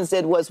DeMeco Ryans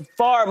did was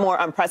far more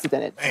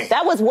unprecedented. Man.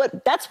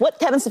 That's what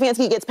Kevin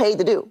Stefanski gets paid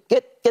to do.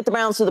 Get the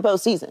Browns to the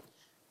postseason.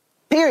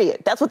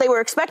 Period. That's what they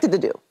were expected to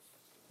do.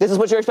 This is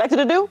what you're expected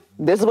to do?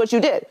 This is what you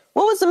did.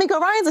 What was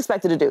DeMeco Ryans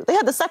expected to do? They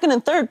had the 2nd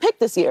and 3rd pick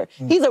this year.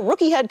 He's a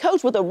rookie head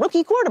coach with a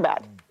rookie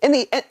quarterback in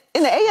the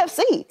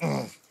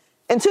AFC.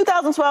 In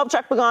 2012,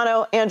 Chuck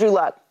Pagano, Andrew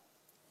Luck,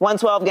 won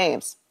 12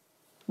 games,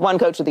 won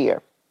Coach of the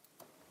Year.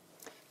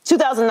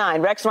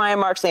 2009, Rex Ryan,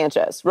 Mark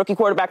Sanchez, rookie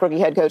quarterback, rookie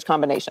head coach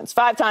combinations.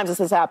 5 times this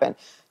has happened.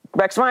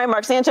 Rex Ryan,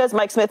 Mark Sanchez,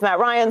 Mike Smith, Matt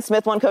Ryan.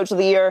 Smith won Coach of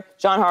the Year.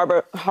 John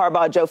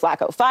Harbaugh, Joe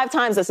Flacco. 5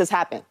 times this has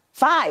happened.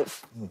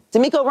 5.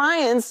 DeMeco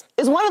Ryans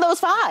is one of those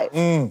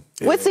 5.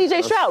 With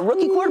C.J. Stroud,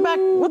 rookie quarterback,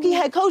 rookie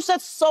head coach.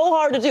 That's so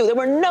hard to do. There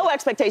were no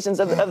expectations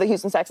of the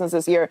Houston Texans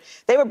this year.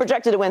 They were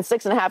projected to win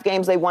 6.5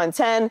 games. They won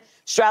 10.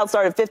 Stroud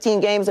started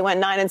 15 games and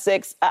went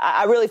 9-6.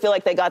 I really feel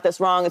like they got this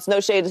wrong. It's no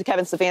shade to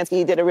Kevin Stefanski.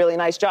 He did a really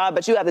nice job.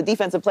 But you have the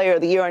Defensive Player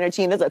of the Year on your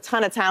team. There's a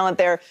ton of talent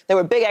there. There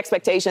were big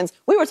expectations.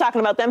 We were talking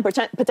about them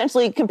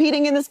potentially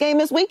competing in this game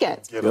this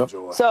weekend.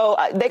 So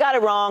they got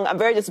it wrong. I'm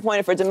very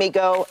disappointed for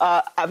DeMeco.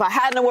 If I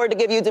had an award to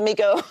give you,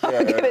 DeMeco, I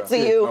would give it to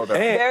you. No,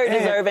 very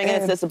deserving, and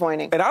it's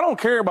disappointing. And I don't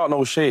care about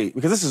no shade,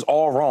 because this is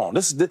all wrong.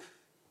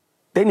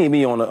 They need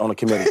me on a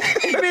committee.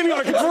 They need me on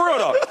a committee. For real,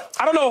 though.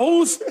 I don't know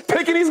who's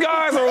picking these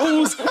guys, or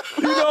who's, I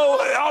don't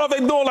know if they're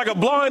doing like a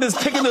blind is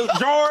picking the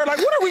jar. Like,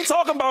 what are we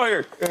talking about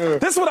here?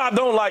 This is what I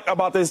don't like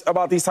about these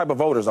type of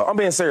voters, though. I'm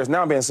being serious.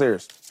 Now I'm being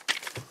serious.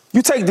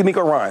 You take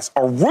DeMeco Ryans,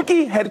 a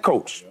rookie head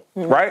coach,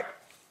 right?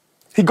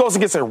 He goes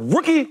against a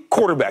rookie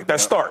quarterback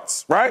that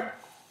starts, right?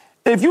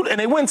 And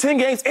they win 10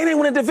 games, and they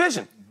win a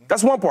division.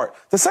 That's one part.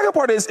 The second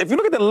part is, if you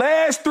look at the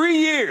last 3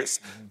 years,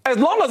 as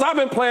long as I've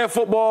been playing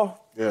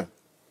football,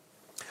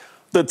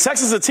 the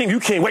Texans is a team you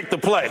can't wait to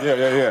play.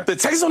 The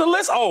Texans on the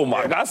list, oh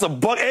my God, that's a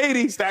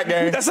 $180 stat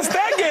game. That's a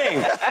stat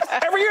game.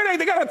 Every year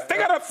they got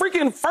a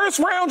freaking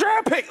first-round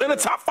draft pick in the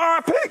top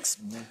 5 picks.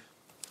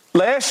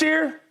 Last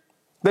year,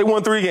 they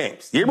won 3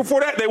 games. Year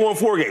before that, they won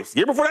 4 games.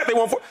 Year before that, they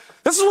won 4.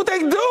 This is what they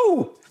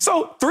do.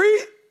 So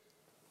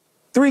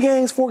 3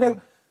 games, 4 games.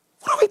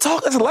 What are we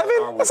talking? That's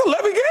 11? That's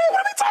 11 games? What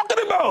are we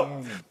talking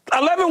about?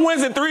 11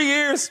 wins in 3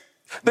 years.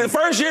 The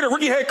first year, the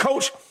rookie head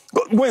coach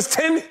wins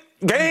 10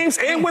 games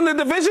and win the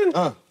division.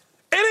 And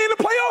in the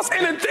playoffs,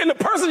 and the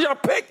person y'all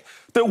picked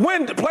to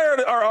win the player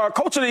or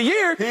coach of the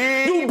year,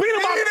 you beat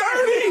him by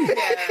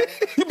 30.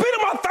 You beat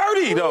him by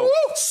 30, though.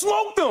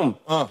 Smoked them.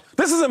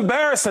 This is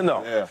embarrassing,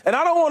 though. And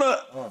I don't want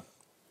to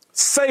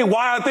say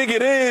why I think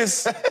it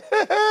is.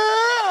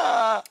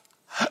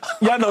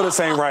 Y'all know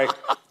this ain't right.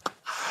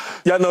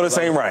 Y'all know this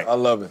ain't right. I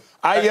love it.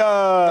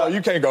 No,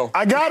 you can't go.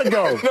 I gotta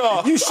go.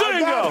 No, you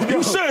shouldn't go.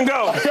 You shouldn't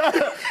go.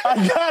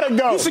 I gotta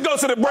go. You should go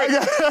to the break.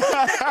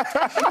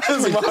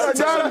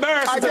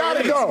 I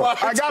gotta go.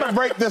 I gotta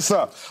break this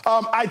up.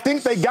 I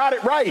think they got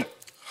it right.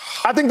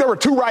 I think there were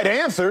 2 right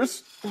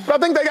answers, but I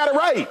think they got it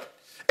right.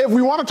 If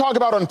we want to talk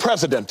about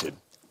unprecedented,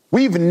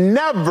 we've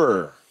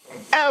never,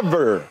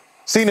 ever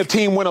seen a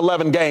team win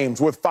 11 games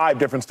with 5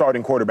 different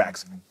starting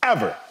quarterbacks.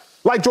 Ever.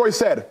 Like Joy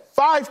said,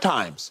 5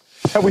 times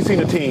have we seen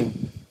a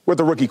team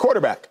with a rookie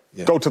quarterback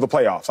go to the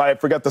playoffs. I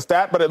forget the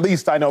stat, but at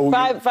least I know.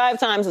 5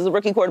 times as a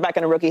rookie quarterback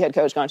and a rookie head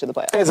coach gone to the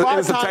playoffs.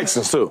 It's the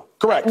Texans, too.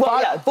 Correct.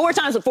 Well, 4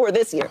 times before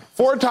this year.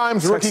 4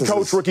 times rookie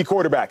coach, rookie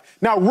quarterback.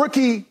 Now,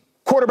 rookie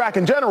quarterback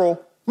in general,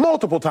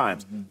 multiple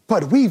times.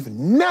 But we've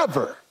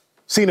never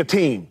seen a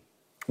team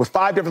with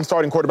 5 different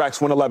starting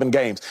quarterbacks win 11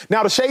 games.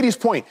 Now, to Shady's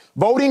point,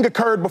 voting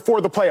occurred before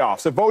the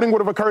playoffs. If voting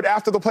would have occurred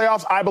after the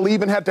playoffs, I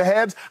believe in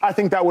head-to-heads, I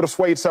think that would have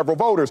swayed several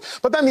voters.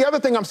 But then the other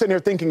thing I'm sitting here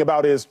thinking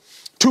about is,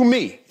 to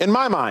me, in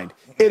my mind,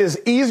 it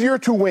is easier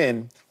to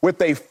win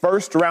with a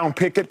first-round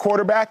pick at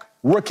quarterback,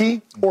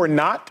 rookie or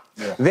not,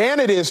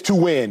 than it is to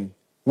win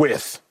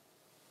with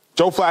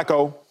Joe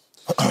Flacco,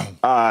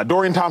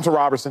 Dorian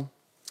Thompson-Robinson,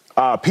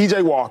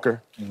 P.J.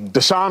 Walker,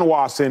 Deshaun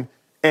Watson,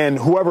 and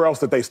whoever else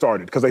that they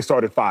started, because they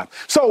started 5.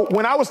 So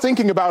when I was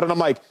thinking about it, I'm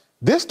like,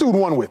 this dude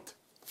won with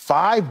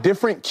 5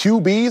 different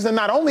QBs, and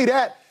not only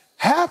that,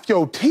 half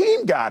your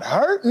team got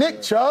hurt.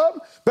 Nick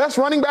Chubb, best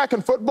running back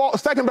in football,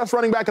 second best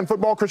running back in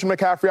football. Christian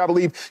McCaffrey, I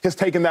believe, has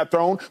taken that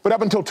throne. But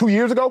up until 2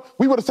 years ago,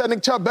 we would have said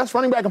Nick Chubb, best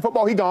running back in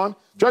football, he gone.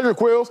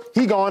 Dredrick Wills,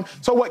 he gone.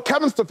 So what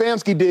Kevin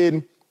Stefanski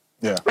did,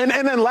 and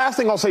then last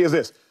thing I'll say is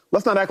this.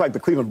 Let's not act like the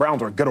Cleveland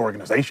Browns are a good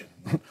organization.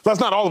 Let's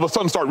not all of a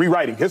sudden start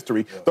rewriting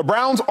history. The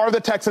Browns are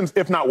the Texans,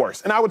 if not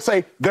worse. And I would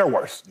say they're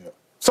worse.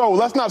 So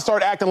let's not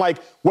start acting like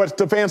what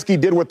Stefanski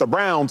did with the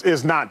Browns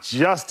is not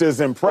just as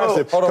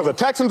impressive, because the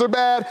Texans are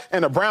bad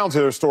and the Browns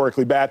are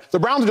historically bad. The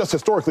Browns are just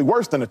historically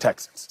worse than the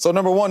Texans. So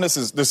number one, this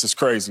is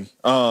crazy.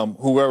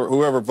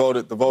 Whoever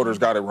voted, the voters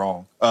got it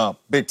wrong,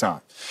 big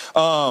time.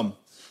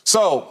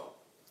 So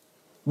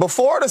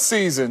before the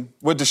season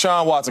with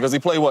Deshaun Watson, because he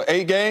played,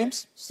 8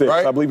 games? 6,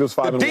 right? I believe it was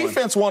 5 The and 1.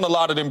 defense won a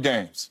lot of them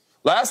games.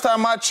 Last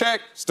time I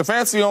checked,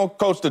 Stefanski don't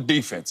coach the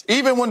defense.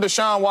 Even when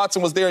Deshaun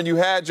Watson was there and you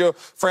had your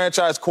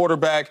franchise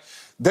quarterback,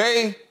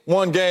 they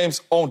won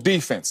games on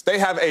defense. They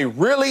have a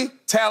really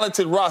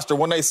talented roster.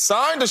 When they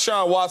signed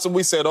Deshaun Watson,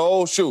 we said,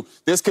 oh, shoot,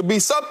 this could be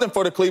something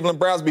for the Cleveland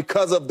Browns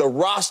because of the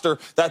roster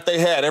that they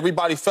had.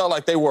 Everybody felt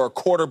like they were a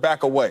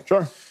quarterback away.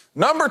 Sure.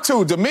 Number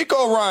 2,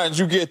 DeMeco Ryans,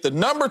 you get the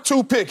number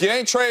 2 pick. You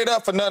ain't trade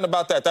up for nothing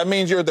about that. That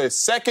means you're the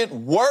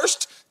second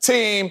worst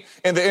team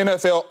in the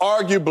NFL,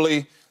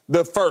 arguably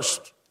the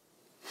first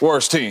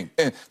worst team.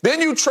 And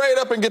then you trade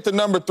up and get the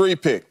number 3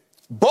 pick.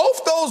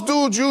 Both those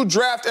dudes you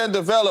draft and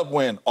develop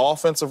win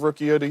Offensive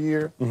Rookie of the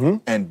Year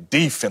and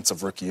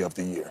Defensive Rookie of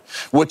the Year,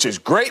 which is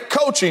great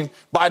coaching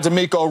by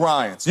DeMeco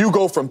Ryans. You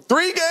go from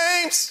 3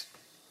 games,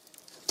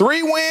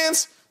 3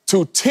 wins,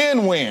 to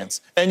 10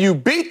 wins, and you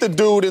beat the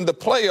dude in the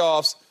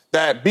playoffs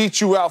that beat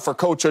you out for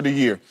Coach of the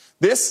Year.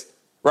 This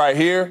right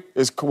here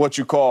is what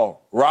you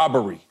call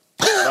robbery.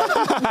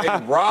 Right?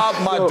 They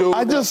robbed my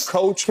dude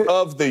Coach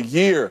of the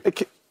Year.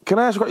 Can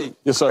I ask you a question?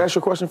 Yes, sir. Ask you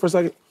a question for a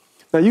second?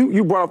 Now,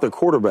 you brought up the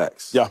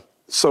quarterbacks. Yeah.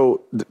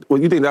 So,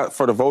 you think that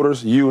for the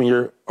voters, you and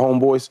your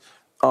homeboys,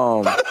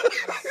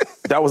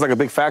 that was like a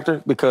big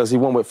factor because he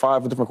won with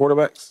 5 different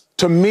quarterbacks?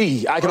 To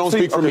me, I can only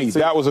speak for me.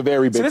 That was a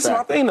very big factor. This is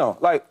my thing, though.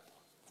 Like,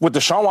 with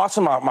Deshaun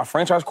Watson, my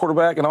franchise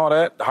quarterback and all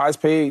that, the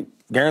highest paid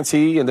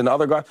guarantee, and then the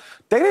other guy,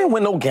 they didn't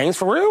win no games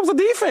for real. It was a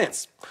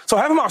defense. So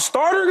having my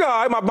starter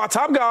guy, my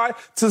top guy,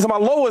 to my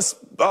lowest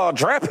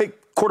draft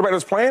pick quarterback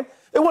that's playing,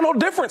 it wasn't no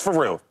difference for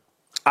real.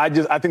 I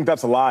think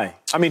that's a lie.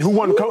 I mean, who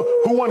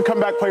won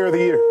comeback player of the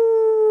year?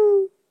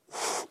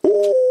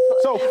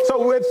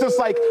 So it's just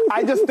like,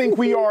 I just think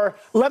we are,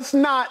 let's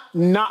not,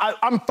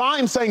 I'm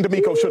fine saying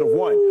DeMeco should have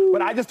won,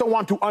 but I just don't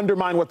want to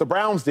undermine what the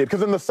Browns did.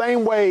 Because in the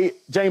same way,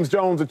 James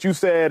Jones, that you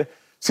said,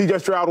 C.J.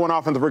 Stroud won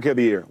Offensive Rookie of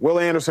the Year. Will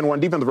Anderson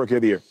won Defensive Rookie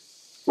of the Year.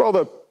 Well,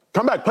 the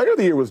comeback player of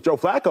the year was Joe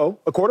Flacco,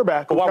 a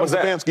quarterback. But why was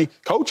that? Stefanski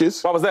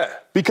coaches. Why was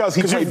that? Because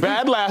he played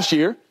bad last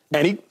year,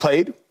 and he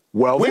played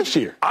well this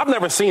year. I've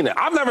never seen it.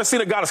 I've never seen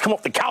a guy that's come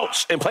off the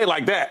couch and play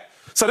like that.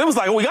 So it was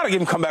like, we got to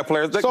give him comeback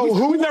players. Like,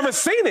 we've never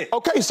seen it.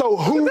 Okay, so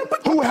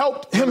who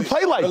helped him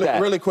play like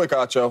that? Really quick,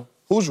 Acho.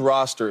 Whose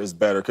roster is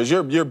better? Because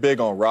you're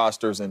big on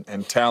rosters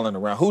and talent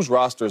around. Whose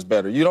roster is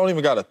better? You don't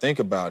even got to think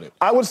about it.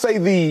 I would say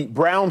the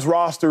Browns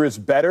roster is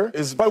better.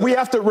 But we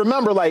have to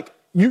remember, like,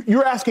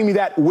 you're asking me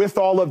that with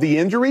all of the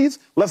injuries.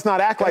 Let's not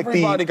act like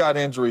everybody got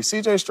injuries.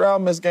 C.J.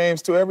 Stroud missed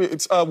games too.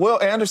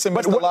 Will Anderson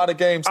missed a lot of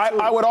games too.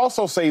 I would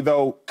also say,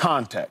 though,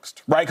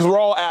 context, right? Because we're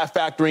all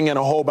factoring in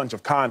a whole bunch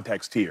of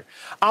context here.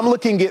 I'm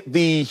looking at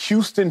the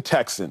Houston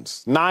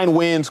Texans. 9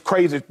 wins,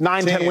 crazy.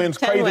 9, 10 wins,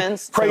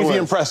 crazy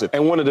impressive.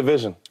 And won a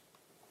division.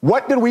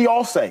 What did we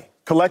all say,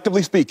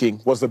 collectively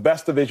speaking, was the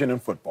best division in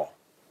football?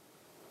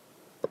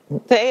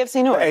 The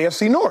AFC North. The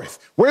AFC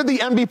North. Where'd the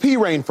MVP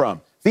reign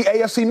from? The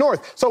AFC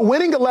North. So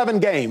winning 11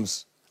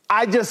 games,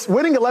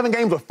 winning 11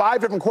 games with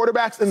 5 different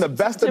quarterbacks in the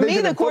best division in football.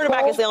 To me, the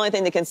quarterback is the only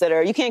thing to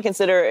consider. You can't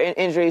consider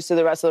injuries to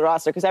the rest of the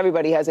roster because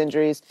everybody has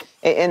injuries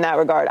in that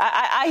regard.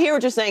 I hear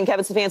what you're saying.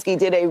 Kevin Stefanski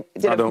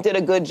did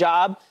a good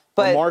job,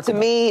 but to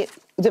me,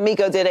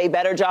 DeMeco did a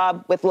better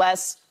job with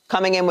less,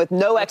 coming in with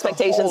no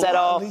expectations at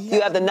all.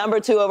 You have the number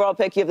 2 overall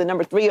pick. You have the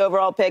number 3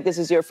 overall pick. This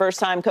is your first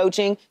time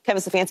coaching.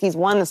 Kevin Stefanski's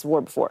won this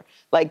award before.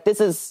 Like,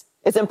 it's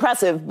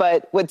impressive,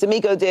 but what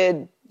DeMeco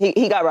did,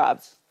 he got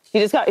robbed.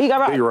 He got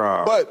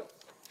robbed. But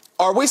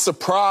are we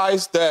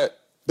surprised that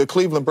the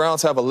Cleveland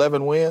Browns have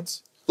 11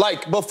 wins?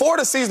 Like, before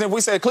the season, if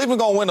we said Cleveland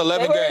going to win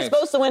 11 games. They were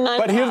supposed to win 9.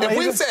 But If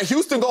we said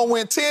Houston going to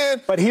win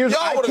 10, but here's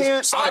y'all would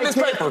have signed this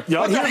paper.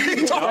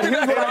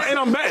 And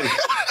I'm betting.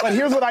 But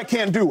here's what I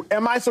can't do.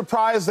 Am I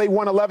surprised they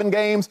won 11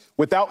 games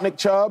without Nick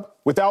Chubb,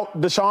 without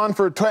Deshaun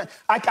for 20?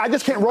 I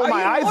just can't roll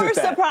my eyes at that. Are you more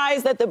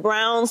surprised that the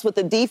Browns, with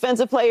the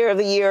defensive player of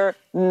the year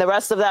and the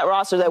rest of that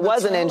roster that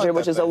wasn't injured,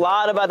 which is a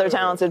lot of other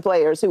talented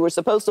players who were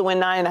supposed to win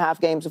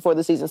 9.5 games before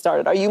the season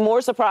started, are you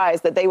more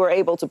surprised that they were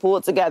able to pull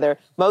it together,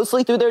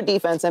 mostly through their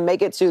defense, and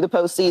make it to the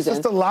postseason?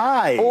 Just a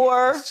lie.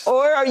 Or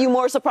are you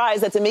more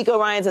surprised that D'Amico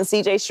Ryans and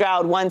C.J.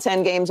 Stroud won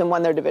 10 games and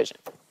won their division?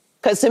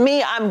 Because to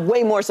me, I'm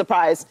way more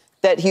surprised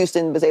that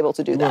Houston was able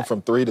to do that. Went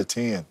from 3 to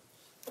 10.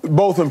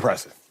 Both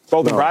impressive.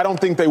 I don't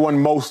think they won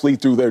mostly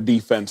through their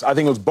defense. I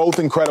think it was both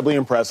incredibly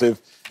impressive.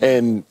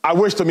 And I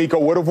wish D'Amico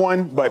would have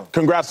won, but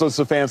congrats to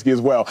Stefanski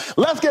as well.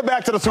 Let's get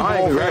back to the Super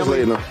Bowl.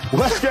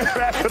 Let's get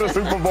back to the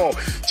Super Bowl.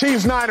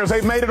 Chiefs-Niners,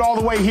 they've made it all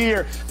the way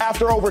here.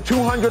 After over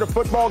 200 of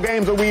football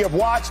games that we have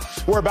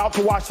watched, we're about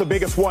to watch the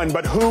biggest one.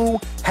 But who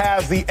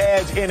has the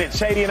edge in it?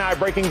 Shady and I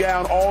breaking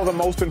down all the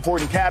most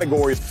important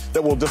categories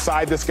that will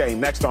decide this game.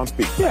 Next on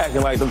Speak. Yeah,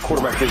 acting like the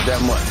quarterback did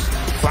that much.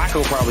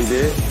 Flacco probably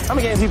did. How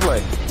many games he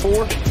played?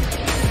 4?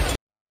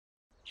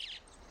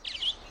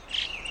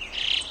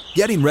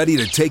 Getting ready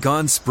to take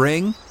on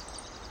spring?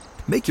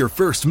 Make your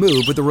first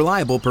move with the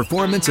reliable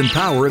performance and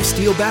power of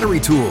Steel battery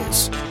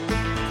tools.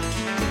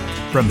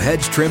 From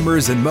hedge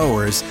trimmers and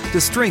mowers to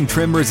string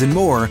trimmers and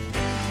more,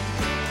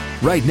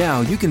 right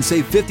now you can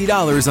save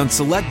 $50 on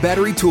select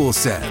battery tool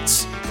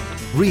sets.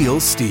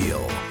 Real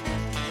Steel.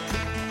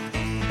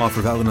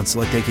 Offer valid on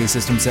select AK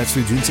system sets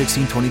through June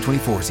 16,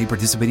 2024. See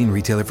participating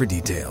retailer for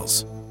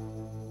details.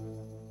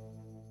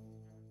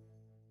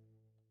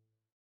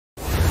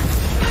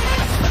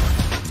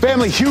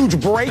 Family, huge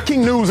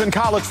breaking news in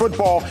college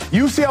football.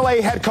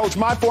 UCLA head coach,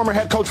 my former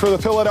head coach for the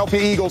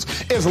Philadelphia Eagles,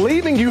 is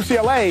leaving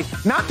UCLA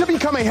not to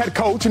become a head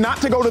coach,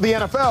 not to go to the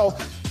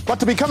NFL, but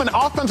to become an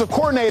offensive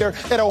coordinator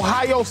at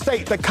Ohio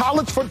State. The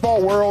college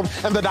football world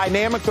and the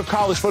dynamics of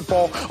college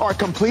football are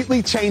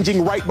completely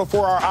changing right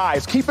before our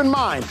eyes. Keep in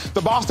mind,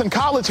 the Boston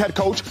College head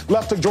coach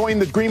left to join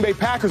the Green Bay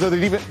Packers as the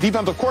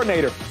defensive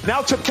coordinator.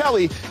 Now Chip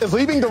Kelly is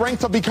leaving the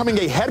ranks of becoming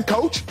a head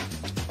coach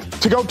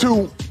to go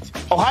to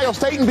Ohio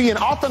State and be an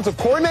offensive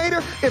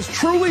coordinator. Is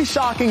truly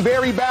shocking,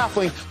 very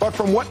baffling. But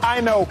from what I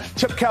know,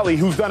 Chip Kelly,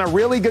 who's done a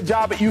really good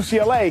job at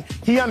UCLA,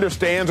 he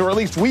understands, or at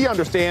least we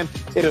understand,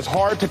 it is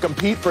hard to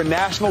compete for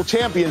national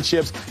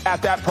championships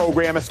at that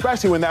program,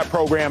 especially when that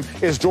program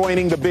is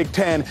joining the Big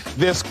Ten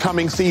this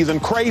coming season.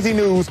 Crazy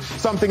news,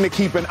 something to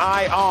keep an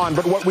eye on.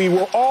 But what we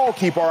will all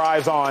keep our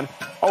eyes on,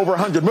 over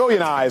 100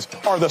 million eyes,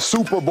 are the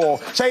Super Bowl.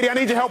 Shady, I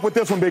need your help with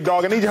this one, big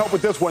dog. I need your help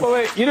with this one.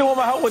 Wait, you didn't want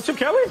my help with Chip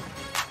Kelly?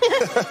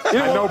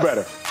 I know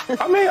better.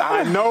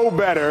 I know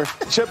better.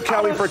 Chip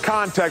Kelly, for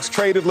context,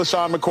 traded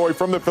LaShawn McCoy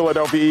from the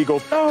Philadelphia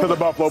Eagles to the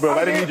Buffalo Bills.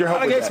 I didn't need your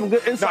help with that. Some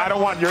good insight. No, I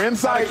don't want your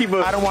insight.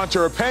 I don't want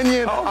your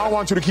opinion. I don't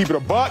want you to keep it a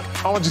buck.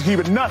 I want you to keep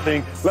it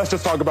nothing. Let's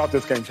just talk about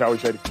this game, shall we,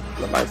 Shady?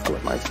 Nice.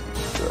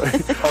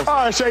 All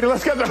right, Shady,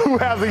 let's get to who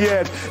has the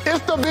edge.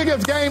 It's the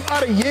biggest game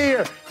of the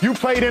year. You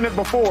played in it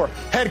before.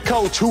 Head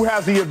coach, who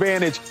has the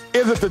advantage?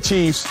 Is it the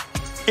Chiefs?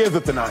 Is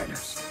it the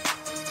Niners?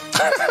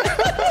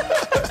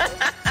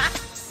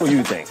 What do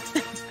you think?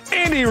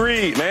 Andy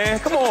Reid, man.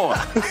 Come on.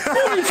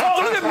 What are we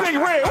talking? Look at Big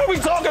Red. What are we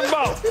talking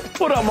about?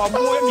 What up, my boy?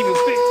 I give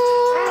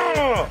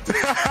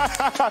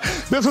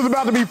you This is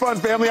about to be fun,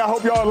 family. I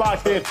hope y'all are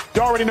locked in.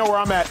 Y'all already know where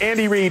I'm at.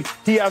 Andy Reid,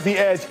 he has the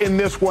edge in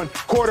this one.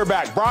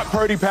 Quarterback, Brock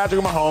Purdy,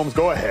 Patrick Mahomes.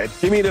 Go ahead.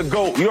 Give me the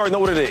GOAT. You already know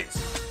what it is.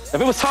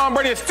 If it was Tom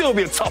Brady, it'd still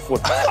be a tough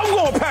one. I'm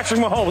going Patrick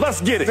Mahomes.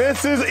 Let's get it.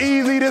 This is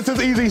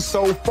easy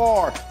so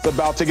far. It's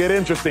about to get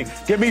interesting.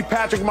 Give me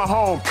Patrick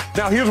Mahomes.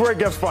 Now, here's where it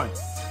gets fun.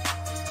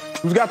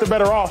 Who's got the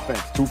better offense?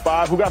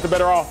 2-5. Who got the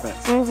better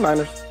offense?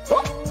 Niners.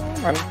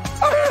 Niners.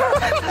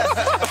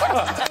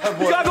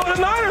 You got to go to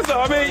the Niners,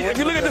 though. I mean, if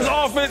you look at this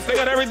offense, they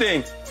got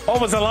everything.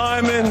 Offensive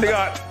linemen, they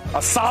got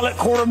a solid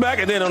quarterback,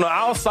 and then on the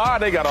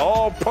outside, they got an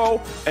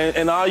all-pro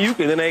and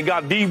Ayuk, and then they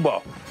got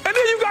Debo. And then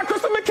you got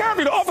Christian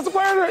McCaffrey, the offensive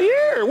player of the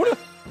year.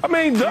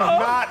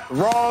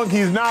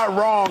 He's not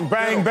wrong.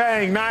 Bang,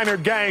 bang, Niner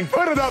gang.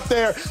 Put it up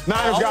there.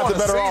 Niners got the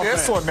better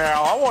offense.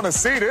 I want to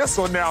see this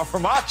one now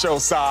from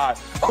Acho's side.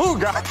 Who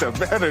got the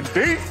better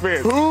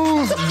defense?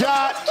 Who's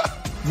got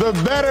the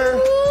better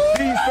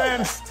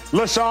defense?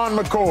 LaShawn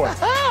McCoy.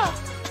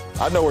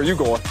 I know where you're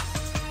going.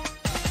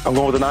 I'm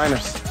going with the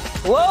Niners.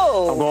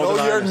 Whoa. No,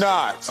 you're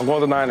not. I'm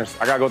going with the Niners.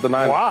 I got to go with the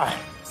Niners. Why?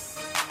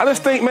 I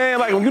just think, man,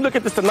 like when you look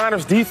at the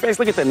Niners defense,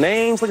 look at the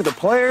names, look at the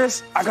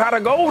players, I gotta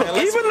go with them.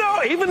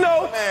 Even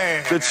though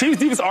the Chiefs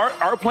defense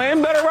are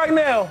playing better right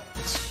now,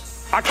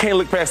 I can't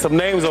look past some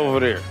names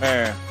over there.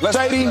 Man,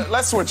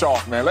 let's switch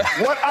off, man.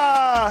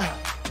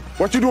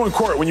 What you do in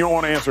court when you don't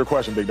want to answer a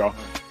question, big dog?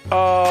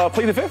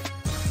 Plead the fifth.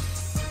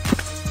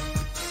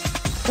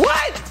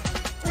 What?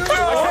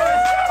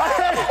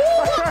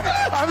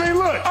 I mean,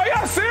 look. Are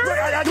y'all serious?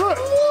 I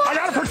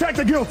got to protect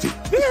the guilty.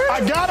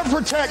 I gotta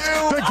protect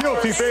the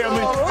guilty,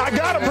 family. I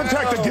gotta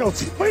protect the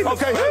guilty.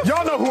 Okay,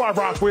 y'all know who I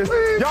rock with.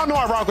 Y'all know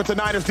I rock with the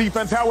Niners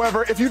defense.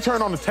 However, if you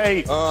turn on the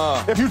tape,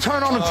 that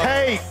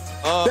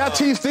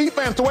Chiefs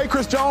defense, the way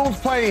Chris Jones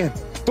playing,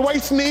 the way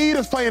Snead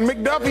is playing,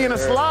 McDuffie in the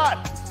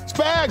slot,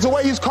 Spags, the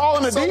way he's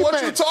calling the defense. So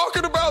what you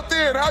talking about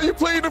then? How you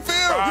plead the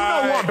field? You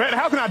know what, Ben?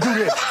 How can I do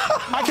this?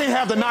 I can't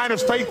have the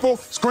Niners faithful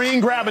screen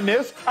grabbing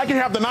this. I can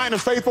have the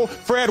Niners faithful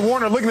Fred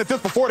Warner looking at this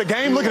before the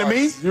game, looking at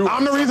me.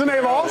 I'm the reason they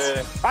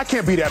lost. I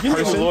can't be that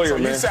person. Lawyer, so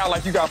you sound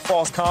like you got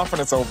false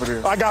confidence over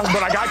there. I got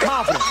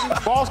confidence.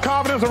 False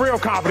confidence or real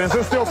confidence?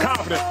 It's still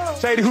confidence.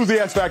 Shady, who's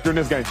the X factor in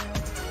this game?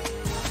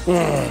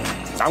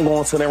 I'm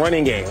going to the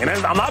running game. And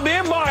I'm not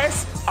being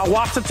biased. I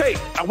watched the tape.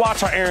 I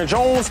watched how Aaron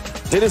Jones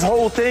did his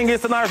whole thing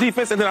against the Niners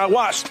defense, and then I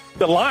watched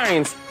the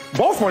Lions,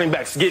 both running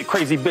backs, get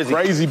crazy busy.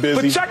 Crazy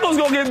busy. Pacheco's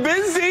going to get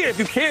busy. If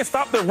you can't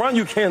stop the run,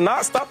 you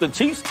cannot stop the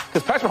Chiefs.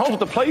 Because Patrick Mahomes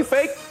with the play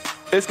fake,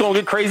 it's going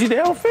to get crazy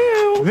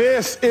downfield.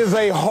 This is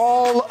a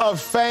Hall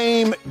of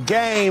Fame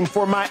game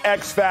for my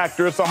X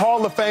Factor. It's a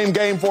Hall of Fame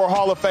game for a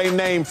Hall of Fame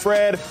name,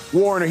 Fred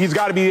Warner. He's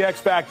got to be the X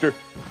Factor.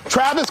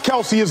 Travis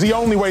Kelce is the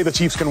only way the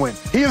Chiefs can win.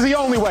 He is the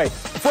only way.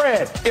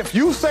 Fred, if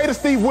you say to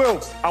Steve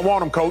Wilks, I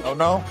want him, coach. Oh,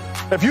 no?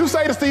 If you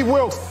say to Steve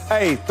Wilks,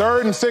 hey,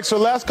 3rd and 6 or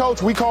less,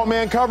 coach, we call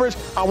man coverage,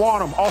 I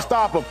want him. I'll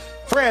stop him.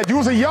 Fred, you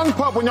was a young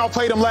pup when y'all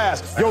played him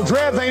last. Your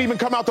dreads ain't even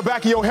come out the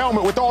back of your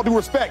helmet, with all due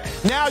respect.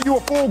 Now you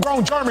a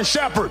full-grown German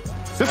Shepherd.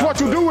 This is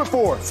what you do it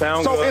for.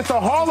 Sound so good. It's a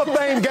Hall of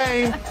Fame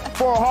game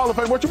for a Hall of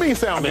Fame. What you mean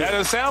sound good? That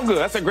doesn't sound good.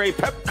 That's a great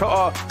pep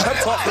talk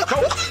for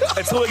coach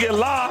until it get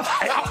live.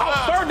 Hey,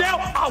 3rd down,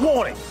 I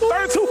want it.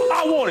 3rd and 2,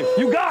 I want it.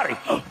 You got it.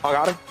 I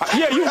got it?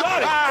 Yeah, you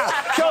got it.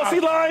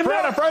 Kelce lined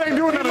up. Fred ain't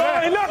doing none of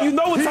that. Lined up. You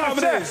know what time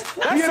it is.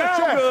 That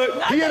sound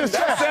good. He in his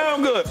chest. That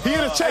sound good. He in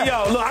his chest. Hey,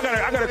 yo, look,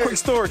 I got a quick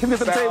story. Can we get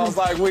to the table? Sounds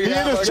like we He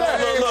in his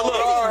chest. Look.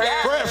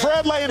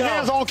 Fred laying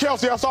hands on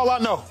Kelce. That's all I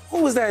know.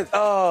 Who was that?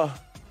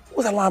 Who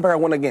was that linebacker I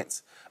went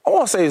against? I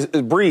want to say it's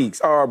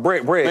Briggs or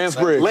Briggs. Lance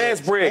Briggs.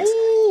 Lance Briggs.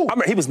 Ooh. I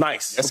mean, he was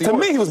nice. Yes, To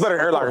me, he was better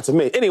than Urlacher to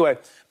me. Anyway,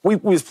 we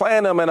was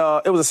playing them, and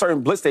it was a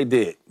certain blitz they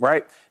did,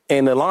 right?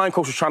 And the line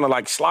coach was trying to,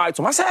 like, slide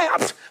to him. I said, hey, I'm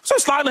just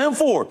sliding him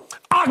forward.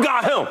 I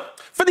got him.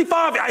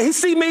 55, he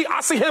see me, I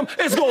see him,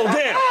 it's going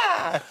down.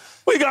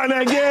 We got in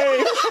that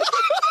game.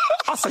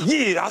 I said,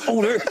 yeah.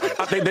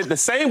 I think the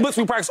same blitz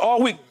we practiced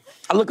all week.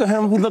 I look at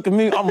him, he look at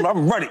me,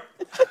 I'm ready.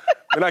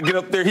 And I get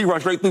up there, he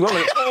runs right through. I'm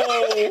like,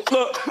 oh,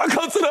 look, I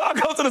go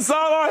to the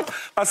sideline.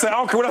 I said, I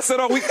don't care what I said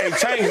all week. Hey,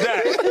 change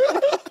that.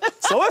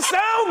 So it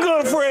sound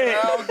good,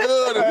 Fred. Sound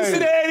good. You see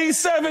the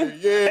 87?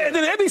 Yeah. And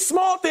then there be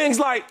small things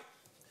like,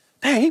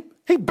 dang,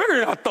 he bigger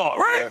than I thought,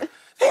 right?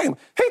 Yeah. Damn,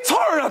 he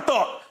taller than I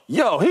thought.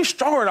 Yo, he's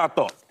stronger than I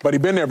thought. But he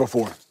been there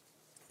before.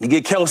 You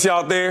get Kelce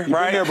out there,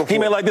 right? Been there He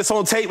made like this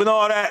on tape and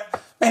all that.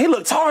 Man, he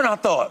looked taller than I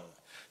thought.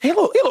 He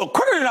looked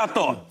quicker than I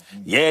thought.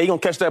 Yeah, he gonna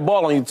catch that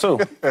ball on you too.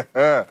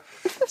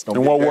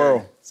 In what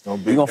world?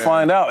 We gonna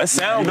find out. It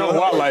sounds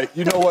good.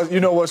 You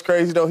know what's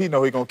crazy though? He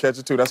know he gonna catch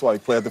it too. That's why he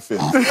played the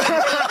field.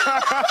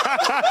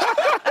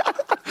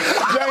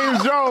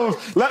 James Jones,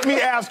 let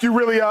me ask you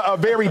really a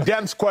very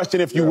dense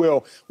question, if you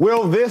will.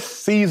 Will this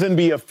season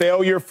be a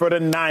failure for the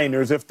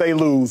Niners if they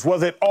lose?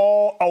 Was it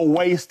all a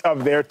waste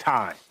of their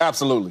time?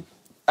 Absolutely.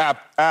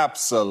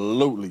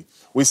 Absolutely.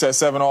 We said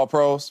 7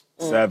 All-Pros.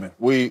 7.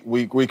 We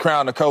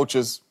crowned the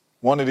coaches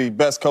one of the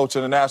best coaches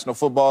in the National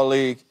Football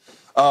League.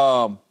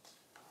 I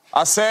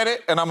said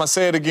it, and I'm going to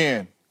say it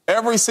again.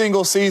 Every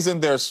single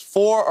season, there's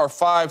 4 or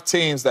 5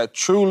 teams that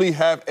truly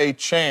have a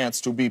chance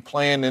to be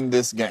playing in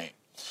this game.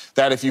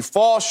 That if you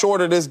fall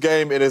short of this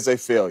game, it is a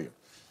failure.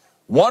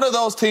 One of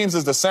those teams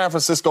is the San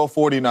Francisco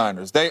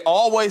 49ers. They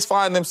always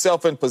find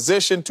themselves in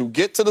position to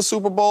get to the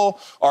Super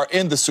Bowl or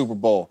in the Super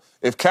Bowl.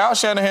 If Kyle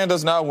Shanahan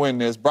does not win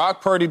this,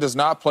 Brock Purdy does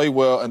not play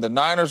well, and the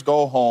Niners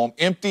go home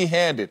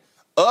empty-handed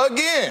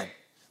again,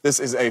 this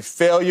is a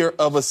failure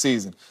of a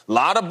season. A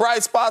lot of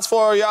bright spots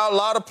for y'all, a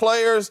lot of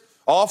players.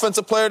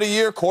 Offensive player of the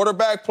year,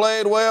 quarterback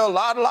played well, a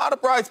lot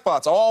of bright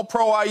spots. All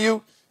pro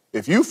IU.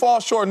 If you fall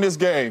short in this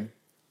game,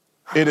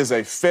 it is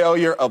a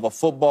failure of a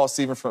football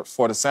season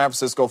for the San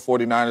Francisco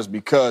 49ers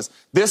because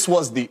this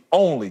was the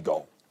only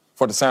goal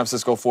for the San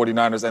Francisco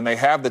 49ers, and they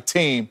have the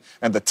team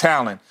and the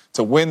talent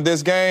to win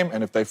this game,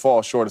 and if they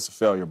fall short, it's a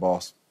failure,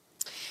 boss.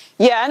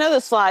 Yeah, I know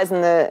this flies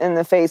in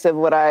the face of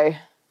what I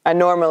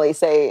normally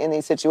say in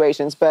these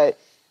situations, but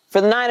for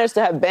the Niners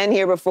to have been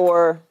here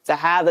before, to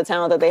have the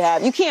talent that they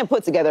have, you can't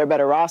put together a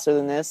better roster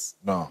than this.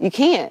 No. You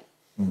can't.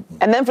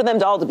 And then for them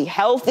to all to be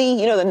healthy,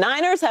 you know, the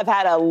Niners have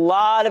had a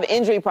lot of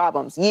injury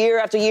problems year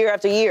after year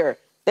after year.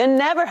 They're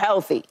never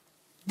healthy.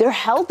 They're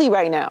healthy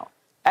right now.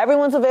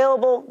 Everyone's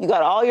available. You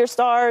got all your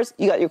stars.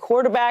 You got your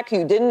quarterback who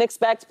you didn't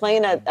expect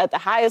playing at the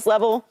highest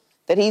level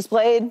that he's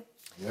played.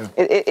 Yeah.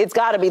 It's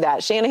got to be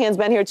that. Shanahan's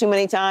been here too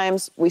many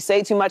times. We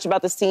say too much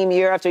about this team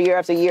year after year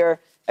after year.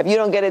 If you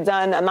don't get it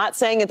done, I'm not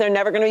saying that they're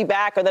never going to be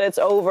back or that it's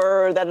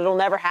over or that it'll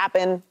never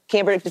happen.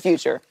 Can't predict the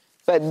future.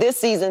 But this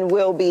season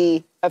will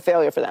be a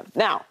failure for them.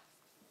 Now,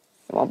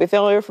 It won't be a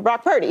failure for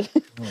Brock Purdy.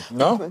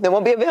 No. There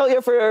won't be a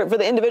failure for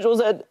the individuals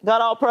that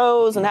got all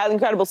pros and had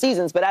incredible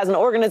seasons. But as an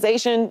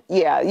organization,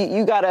 yeah,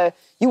 you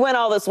went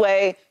all this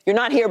way. You're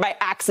not here by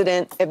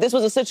accident. If this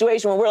was a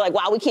situation where we're like,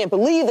 wow, we can't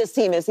believe this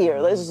team is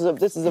here. This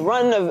is a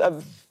run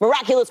of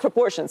miraculous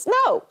proportions.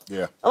 No.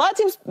 Yeah. A lot of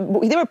teams,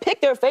 they were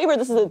picked their favorite.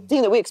 This is a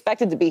team that we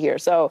expected to be here.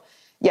 So,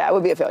 yeah, it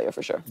would be a failure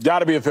for sure. Got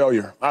to be a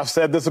failure. I've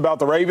said this about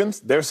the Ravens.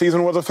 Their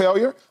season was a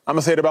failure. I'm going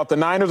to say it about the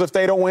Niners if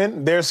they don't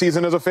win. Their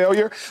season is a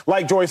failure.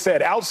 Like Joy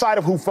said, outside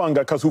of Hufanga,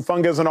 because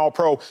Hufanga is an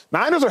all-pro,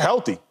 Niners are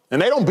healthy, and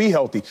they don't be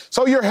healthy.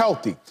 So you're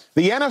healthy.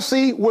 The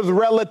NFC was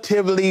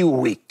relatively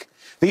weak.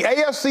 The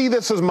AFC,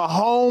 this is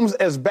Mahomes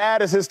as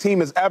bad as his team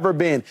has ever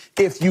been.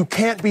 If you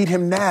can't beat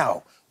him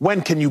now,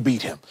 when can you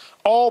beat him?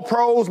 All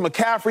pros,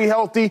 McCaffrey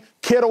healthy,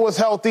 Kittle was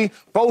healthy,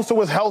 Bosa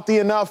was healthy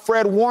enough,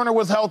 Fred Warner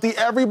was healthy,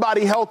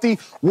 everybody healthy.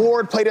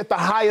 Ward played at the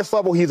highest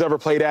level he's ever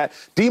played at.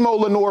 Demo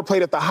Lenore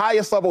played at the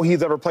highest level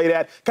he's ever played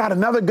at. Got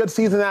another good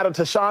season out of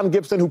Tashawn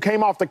Gibson, who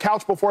came off the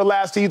couch before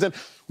last season.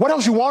 What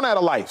else you want out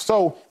of life?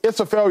 So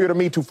it's a failure to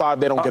me, 2-5.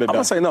 They don't get it done. I'm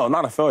going to say no,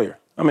 not a failure.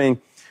 I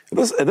mean, if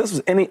this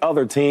was any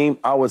other team,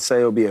 I would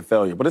say it would be a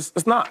failure. But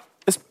it's not.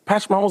 It's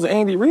Patrick Mahomes and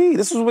Andy Reid.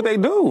 This is what they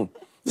do.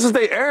 This is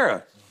their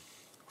era.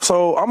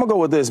 So I'm going to go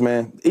with this,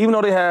 man. Even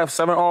though they have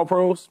 7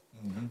 All-Pros,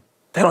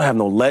 they don't have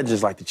no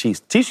legends like the Chiefs.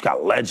 The Chiefs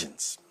got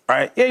legends,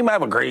 right? Yeah, you might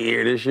have a great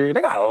year this year. They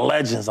got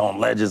legends on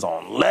legends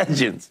on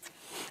legends.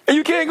 And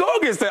you can't go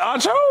against that,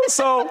 Ancho.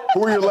 So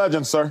who are your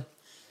legends, sir?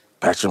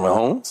 Patrick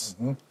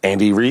Mahomes,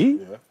 Andy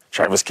Reid,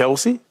 Travis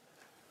Kelce,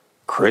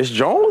 Chris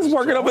Jones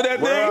working up with that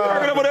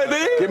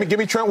thing. Give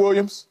me Trent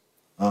Williams.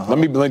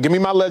 Give me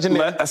my legend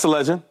there. That's a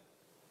legend.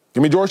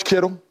 Give me George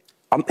Kittle.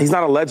 He's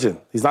not a legend.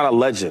 He's not a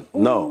legend.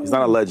 No, he's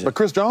not a legend. But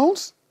Chris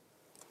Jones?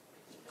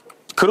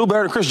 Kittle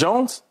better than Chris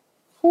Jones?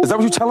 Is that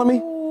what you're telling me?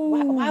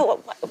 Why?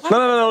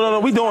 No.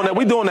 We doing that.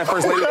 We doing that,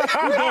 First Lady. We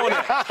doing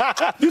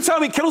that. You tell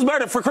me Kittle's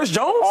better than Chris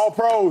Jones? All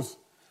pros.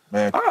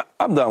 Man,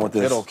 I'm done with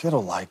this.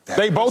 Kittle like that.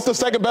 They both the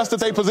second best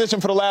at their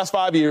position for the last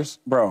 5 years.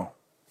 Bro.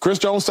 Chris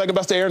Jones, second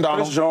best to Aaron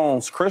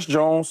Donald. Chris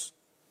Jones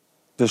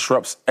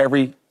disrupts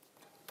every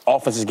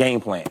offensive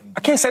game plan. I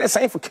can't say the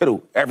same for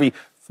Kittle. Every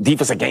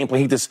defensive game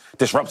plan, he just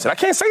disrupts it. I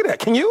can't say that.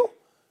 Can you?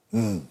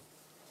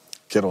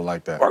 Kittle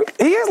like that.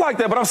 He is like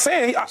that, but I'm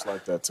saying He's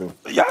like that, too.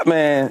 Yeah,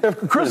 man.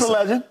 If Chris is a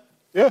legend,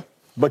 yeah.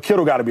 But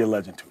Kittle got to be a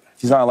legend, too.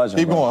 He's not a legend.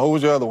 Keep going. Who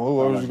was your other one? Who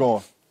was you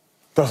going?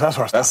 That's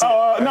where I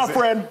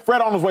started.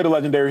 Fred on his way to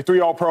legendary.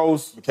 3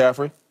 All-Pros.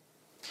 McCaffrey?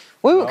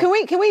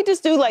 Can we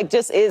just do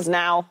just is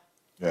now?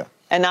 Yeah.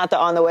 And not the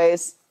on the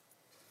ways?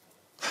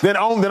 Then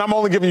I'm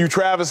only giving you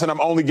Travis, and I'm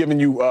only giving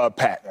you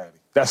Pat.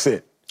 That's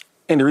it.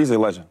 Andy Reid's a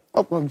legend.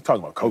 Oh, I'm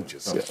talking about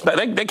coaches.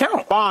 Yeah. They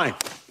count. Fine.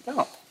 They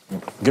count.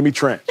 Give me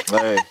Trent.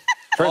 Hey.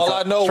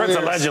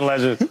 Trent's a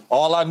legend.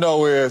 All I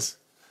know is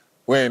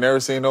we ain't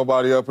never seen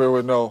nobody up here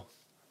with no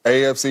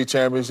AFC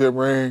championship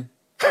ring,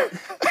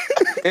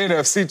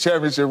 NFC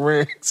championship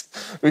rings,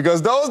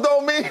 because those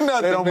don't mean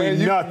nothing. They don't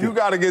mean nothing. You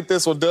got to get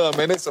this one done,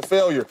 man. It's a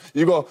failure.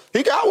 He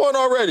got one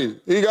already.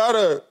 He got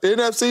a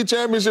NFC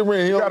championship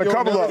ring. He got a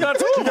couple of them.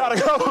 He got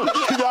a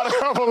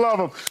couple of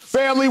them.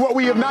 Family, what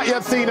we have not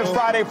yet seen is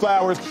Friday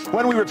Flowers.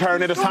 When we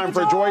return, it is time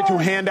for Joy to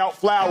hand out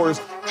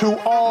flowers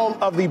to all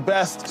of the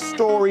best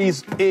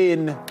stories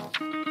in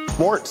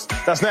sports.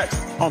 That's next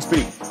on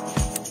Speak.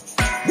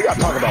 We got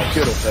to talk about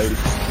Kittle, baby.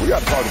 We got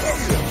to talk about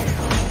Kittle.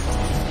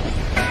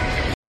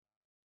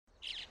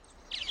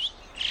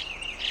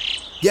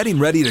 Getting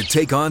ready to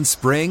take on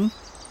spring?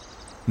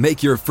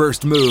 Make your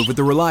first move with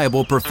the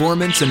reliable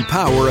performance and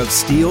power of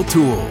Steel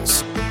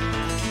tools.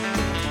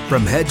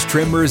 From hedge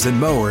trimmers and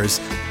mowers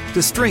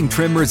to string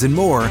trimmers and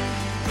more,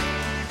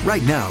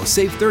 right now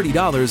save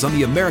 $30 on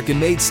the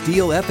American-made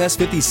Steel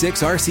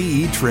FS56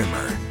 RCE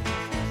trimmer.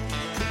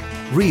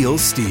 Real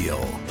Steel.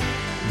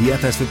 The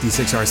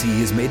FS56 RCE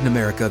is made in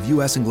America of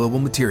U.S. and global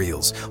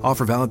materials.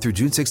 Offer valid through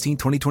June 16,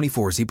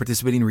 2024. See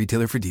participating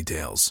retailer for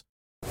details.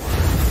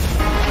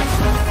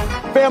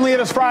 Family, it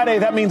is Friday.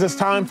 That means it's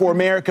time for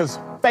America's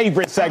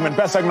favorite segment,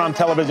 best segment on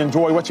television.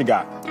 Joy, what you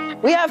got?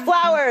 We have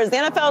flowers. The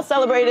NFL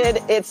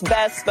celebrated its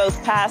best,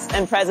 both past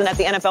and present, at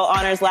the NFL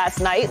honors last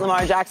night.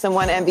 Lamar Jackson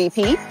won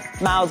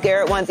MVP. Myles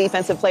Garrett won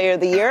Defensive Player of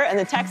the Year. And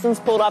the Texans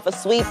pulled off a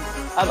sweep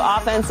of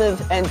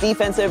offensive and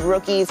defensive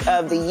rookies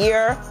of the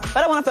year.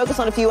 But I want to focus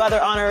on a few other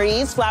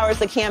honorees. Flowers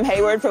to Cam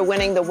Hayward for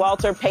winning the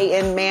Walter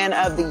Payton Man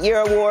of the Year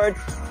award.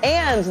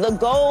 And the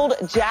Gold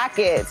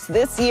Jackets,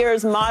 this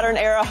year's Modern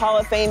Era Hall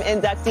of Fame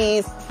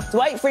inductees,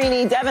 Dwight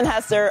Freeney, Devin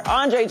Hester,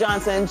 Andre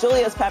Johnson,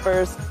 Julius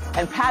Peppers,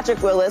 and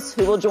Patrick Willis,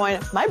 who will join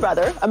my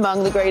brother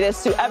among the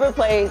greatest to ever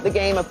play the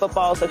game of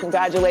football. So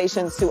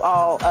congratulations to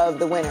all of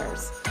the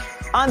winners.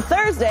 On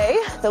Thursday,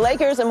 the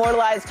Lakers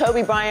immortalized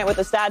Kobe Bryant with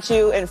a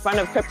statue in front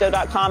of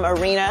Crypto.com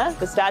Arena.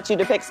 The statue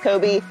depicts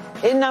Kobe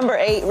in number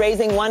 8,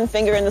 raising one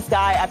finger in the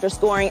sky after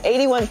scoring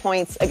 81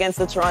 points against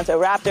the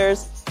Toronto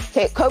Raptors.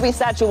 Kobe's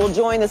statue will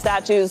join the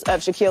statues of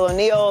Shaquille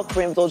O'Neal,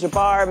 Kareem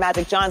Abdul-Jabbar,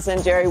 Magic Johnson,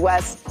 Jerry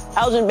West,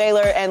 Elgin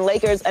Baylor, and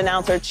Lakers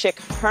announcer Chick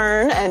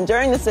Hearn. And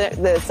during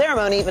the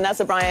ceremony,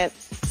 Vanessa Bryant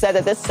said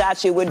that this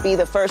statue would be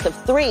the first of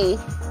 3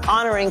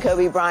 honoring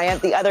Kobe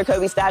Bryant. The other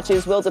Kobe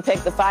statues will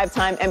depict the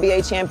 5-time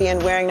NBA champion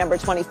wearing number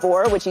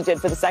 24, which he did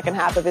for the second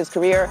half of his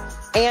career,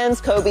 and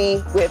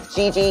Kobe with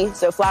Gigi.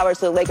 So flowers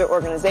to the Laker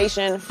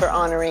organization for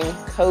honoring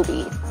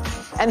Kobe.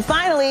 And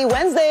finally,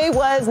 Wednesday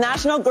was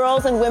National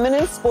Girls and Women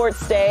in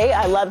Sports Day.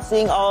 I loved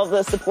seeing all of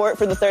the support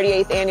for the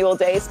 38th annual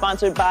day,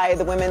 sponsored by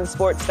the Women's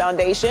Sports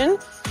Foundation.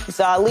 We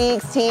saw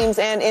leagues, teams,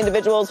 and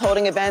individuals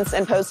holding events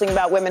and posting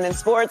about women in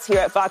sports. Here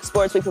at Fox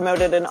Sports, we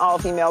promoted an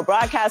all-female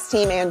broadcast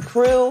team and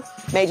crew.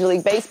 Major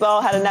League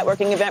Baseball had a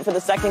networking event for the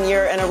second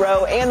year in a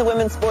row, and the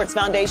Women's Sports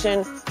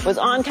Foundation was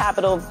on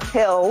Capitol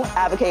Hill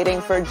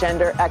advocating for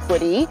gender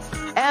equity.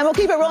 And we'll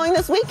keep it rolling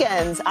this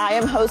weekend. I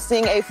am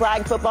hosting a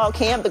flag football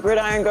camp, the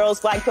Gridiron Girls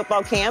Flag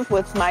Football Camp,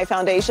 with my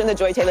foundation, the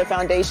Joy Taylor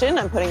Foundation.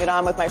 I'm putting it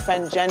on with my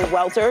friend Jen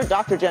Welter,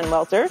 Dr. Jen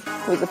Welter,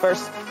 who's the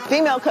first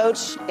female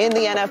coach in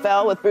the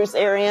NFL with Bruce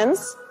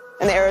Arians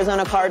and the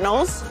Arizona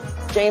Cardinals.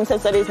 James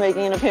has said he's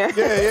making an appearance.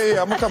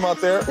 Yeah. I'm going to come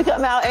out there. To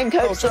come out and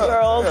coach the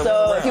girls. Yeah,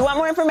 so if you want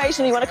more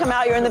information, you want to come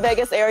out, you're in the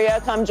Vegas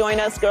area, come join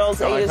us,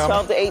 girls ages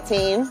 12 to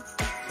 18.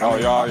 Oh,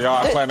 y'all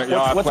planning.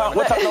 What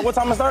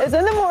time it start? It's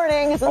in the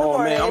morning. It's in the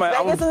morning. Man, it's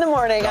Vegas in the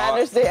morning. I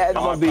understand.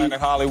 I'm going to be in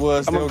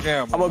Hollywood, still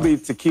gambling. I'm going to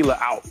be tequila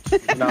out.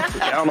 No,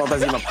 I don't know if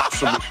that's even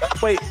possible.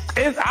 Wait,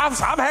 I've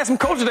had some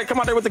coaches that come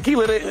out there with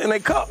tequila in their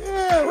cup.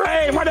 Yeah,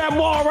 right. Hey, run that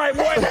ball right,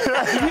 boy.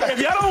 If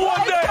y'all don't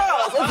want that.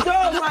 It's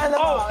girls running the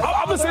ball.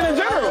 I'm just saying in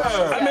general.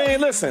 Yeah. I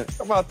mean, listen.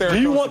 Come out there. Do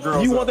you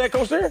want that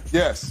coach there?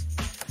 Yes.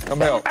 Come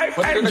help. Hey,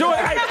 Joy,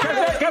 catch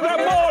that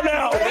ball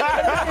now.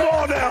 Catch that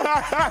ball now.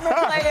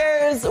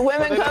 Players,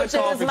 women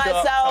coaches,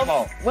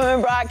 myself,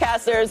 women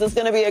broadcasters. It's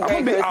going to be a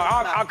great Christmas.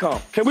 I'll come.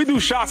 Can we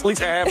do shots at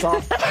least at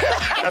halftime?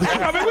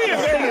 I mean, we in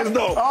Vegas,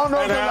 though. I don't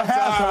know if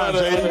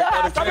there's a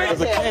halftime,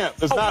 It's a camp.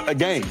 It's not a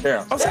game.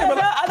 Yeah. I'm saying,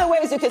 there are other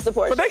ways you can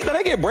support. But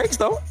they get breaks,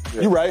 though.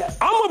 You're right.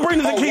 I'm going to bring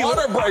the tequila.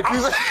 Water break.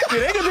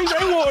 They can drink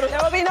their water. There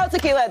will be no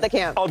tequila at the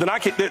camp. Oh, then I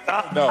can't.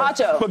 No.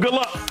 Nacho. But good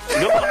luck.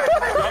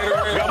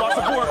 Got my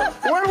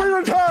support. When we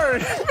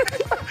return,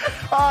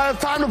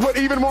 it's time to put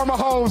even more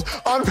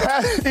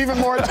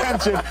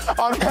attention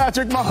on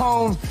Patrick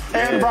Mahomes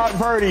and Brock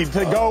Purdy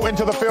to go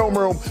into the film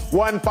room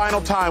one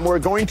final time. We're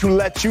going to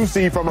let you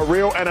see from a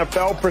real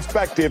NFL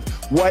perspective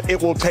what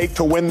it will take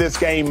to win this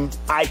game.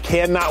 I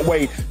cannot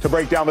wait to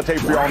break down the tape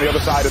for you on the other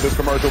side of this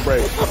commercial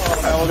break.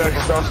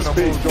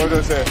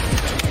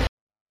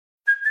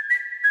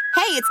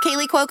 Hey, it's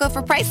Kaylee Cuoco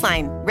for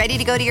Priceline. Ready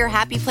to go to your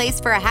happy place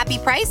for a happy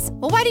price?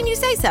 Well, why didn't you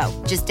say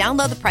so? Just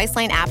download the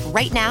Priceline app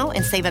right now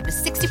and save up to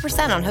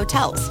 60% on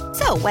hotels.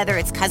 So whether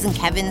it's Cousin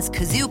Kevin's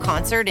Kazoo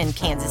Concert in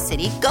Kansas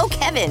City, go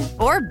Kevin,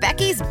 or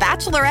Becky's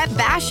Bachelorette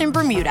Bash in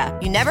Bermuda,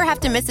 you never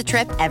have to miss a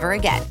trip ever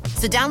again.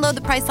 So download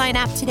the Priceline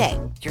app today.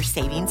 Your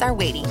savings are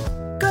waiting.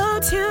 Go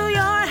to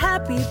your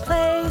happy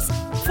place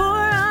for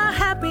a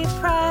happy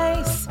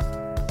price.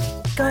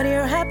 Go to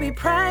your happy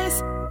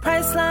price,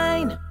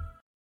 Priceline.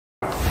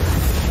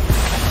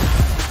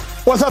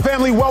 What's up,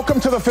 family? Welcome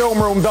to the film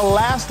room, the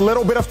last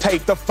little bit of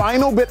tape, the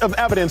final bit of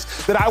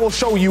evidence that I will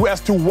show you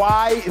as to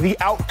why the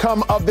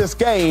outcome of this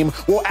game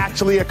will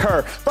actually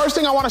occur. First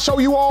thing I want to show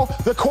you all,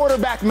 the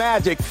quarterback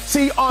magic.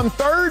 See, on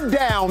third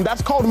down,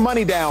 that's called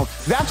money down.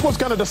 That's what's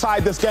going to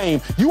decide this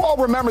game. You all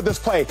remember this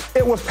play.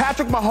 It was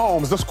Patrick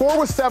Mahomes. The score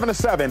was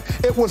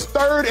 7-7. It was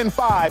 3rd and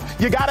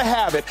 5. You got to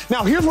have it.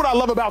 Now, here's what I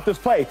love about this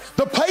play.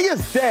 The play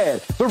is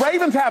dead. The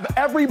Ravens have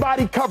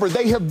everybody covered.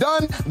 They have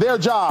done their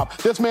job.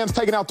 This man's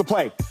taking out the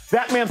play.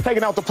 That man's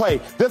taking out the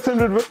play. This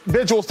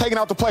individual's taking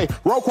out the play.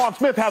 Roquan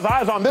Smith has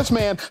eyes on this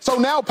man. So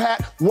now,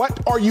 Pat, what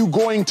are you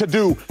going to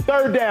do?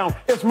 Third down,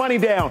 it's money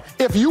down.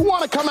 If you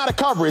want to come out of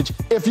coverage,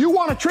 if you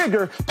want to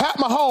trigger Pat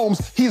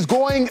Mahomes, he's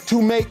going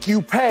to make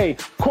you pay.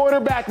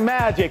 Quarterback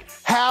magic.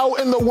 How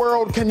in the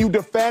world can you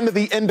defend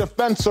the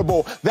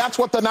indefensible? That's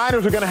what the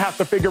Niners are going to have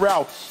to figure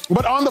out.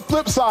 But on the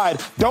flip side,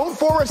 don't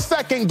for a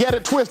second get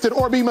it twisted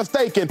or be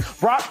mistaken.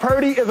 Brock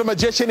Purdy is a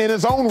magician in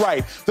his own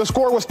right. The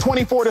score was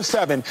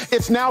 24-7.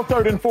 It's now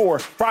 3rd and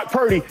 4. Brock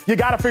Purdy, you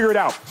got to figure it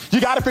out.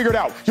 You got to figure it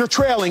out. You're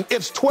trailing.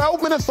 It's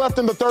 12 minutes left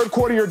in the third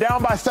quarter. You're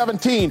down by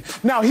 17.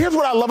 Now, here's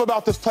what I love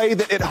about this play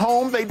that at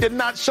home they did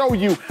not show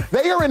you.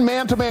 They are in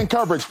man-to-man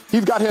coverage.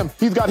 He's got him.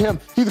 He's got him.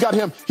 He's got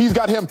him. He's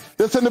got him.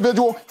 This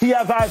individual, he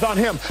has eyes on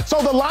him.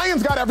 So the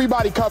Lions got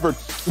everybody covered.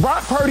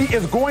 Brock Purdy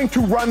is going to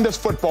run this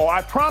football.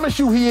 I promise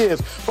you he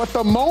is. But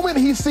the moment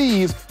he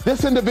sees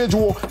this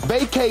individual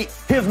vacate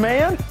his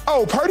man,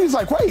 Purdy's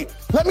like, wait,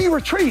 let me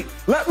retreat.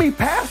 Let me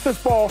pass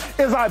this ball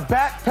as I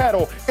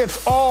backpedal.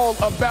 It's all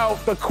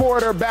about the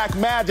quarterback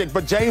magic.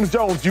 But James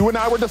Jones, you and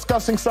I were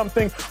discussing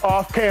something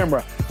off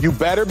camera. You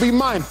better be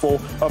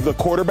mindful of the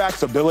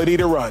quarterback's ability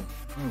to run.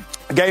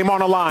 Game on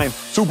the line.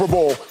 Super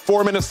Bowl.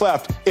 4 minutes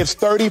left. It's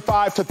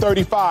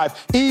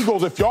 35-35.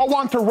 Eagles, if y'all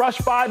want to rush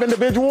 5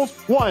 individuals,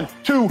 1,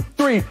 2,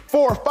 3,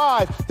 4,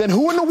 5, then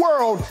who in the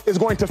world is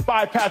going to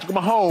spy Patrick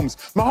Mahomes?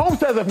 Mahomes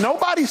says, if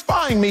nobody's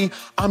spying me,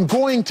 I'm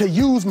going to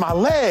use my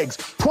legs.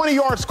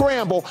 20-yard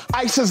scramble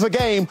ices the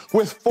game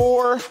with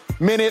 4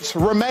 minutes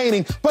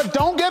remaining. But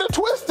don't get it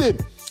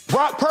twisted.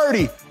 Brock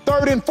Purdy,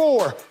 3rd and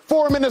 4,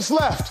 4 minutes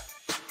left.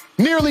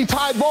 Nearly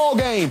tied ball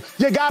game.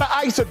 You got to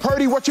ice it.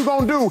 Purdy, what you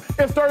going to do?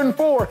 It's 3rd and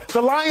 4.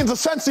 The Lions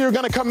essentially are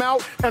going to come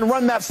out and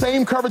run that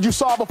same coverage you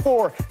saw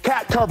before.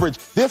 Cat coverage.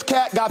 This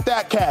cat got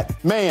that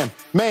cat. Man.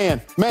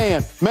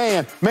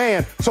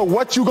 So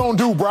what you going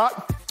to do,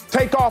 Brock?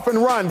 Take off and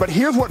run. But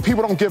here's what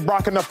people don't give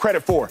Brock enough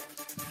credit for.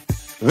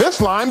 This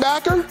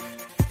linebacker,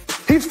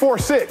 he's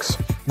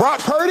 4'6". Brock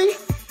Purdy,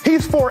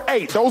 he's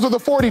 4'8". Those are the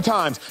 40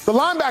 times. The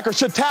linebacker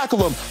should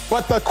tackle him,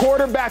 but the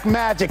quarterback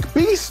magic.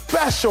 Be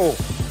special.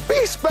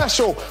 Be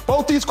special.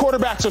 Both these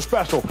quarterbacks are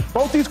special.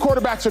 Both these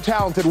quarterbacks are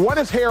talented. One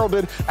is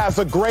heralded as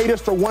the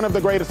greatest or one of the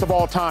greatest of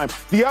all time.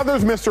 The other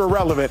is Mr.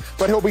 Irrelevant,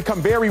 but he'll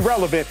become very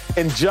relevant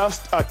in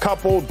just a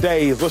couple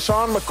days.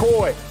 LaShawn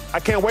McCoy,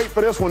 I can't wait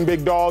for this one,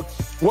 big dog.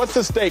 What's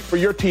the stake for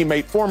your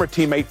teammate, former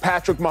teammate,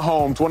 Patrick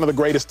Mahomes, one of the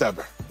greatest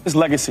ever? His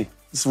legacy.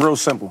 It's real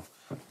simple.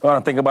 I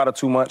don't think about it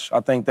too much. I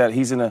think that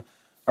he's in a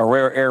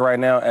rare era right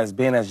now as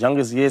being as young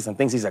as he is and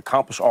things he's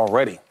accomplished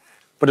already.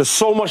 But there's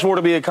so much more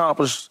to be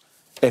accomplished.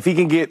 If he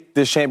can get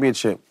this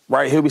championship,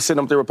 right, he'll be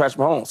sitting up there with Patrick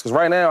Mahomes. Because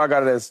right now I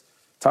got it as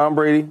Tom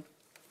Brady,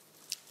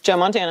 Joe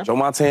Montana,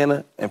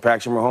 and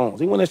Patrick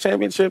Mahomes. He won this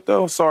championship,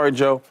 though. Sorry,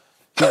 Joe.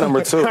 He's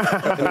number 2.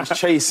 And he's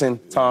chasing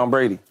Tom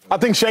Brady. I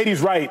think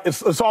Shady's right.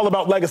 It's all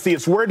about legacy.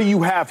 It's where do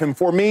you have him?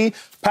 For me,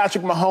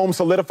 Patrick Mahomes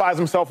solidifies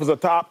himself as a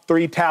top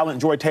 3 talent,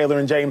 Joy Taylor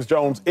and James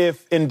Jones,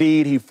 if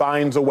indeed he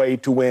finds a way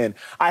to win.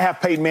 I have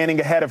Peyton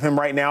Manning ahead of him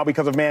right now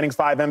because of Manning's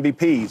 5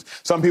 MVPs.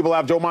 Some people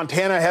have Joe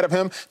Montana ahead of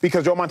him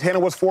because Joe Montana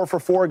was 4 for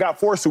 4, got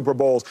 4 Super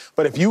Bowls.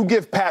 But if you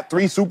give Pat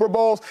 3 Super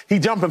Bowls, he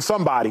jumping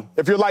somebody.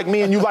 If you're like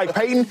me and you like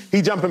Peyton,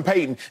 he jumping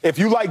Peyton. If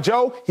you like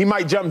Joe, he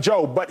might jump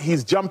Joe, but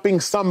he's jumping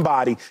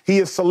somebody. He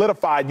is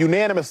solidified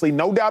unanimously,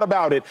 no doubt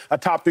about it, a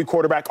top 3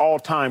 quarterback all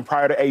time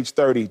prior to age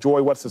 30.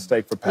 Joy, what's the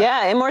stake for Pat?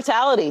 Yeah,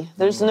 immortality.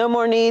 There's no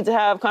more need to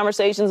have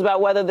conversations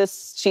about whether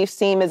this Chiefs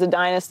team is a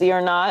dynasty or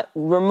not.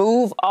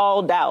 Remove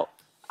all doubt.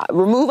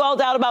 Remove all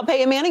doubt about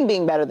Peyton Manning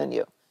being better than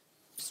you.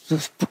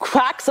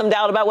 Crack some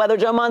doubt about whether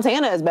Joe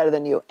Montana is better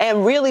than you.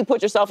 And really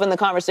put yourself in the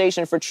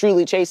conversation for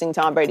truly chasing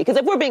Tom Brady. Because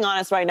if we're being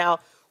honest right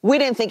now, we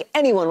didn't think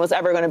anyone was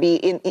ever going to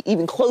be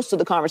even close to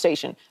the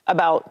conversation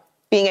about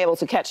being able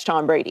to catch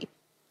Tom Brady.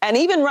 And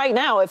even right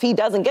now, if he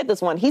doesn't get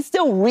this one, he's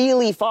still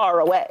really far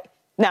away.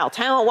 Now,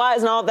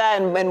 talent-wise and all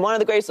that, and one of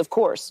the greatest, of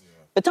course. Yeah.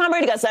 But Tom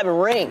Brady got 7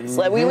 rings.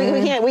 Like we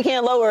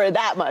can't lower it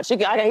that much. I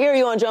can hear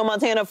you on Joe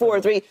Montana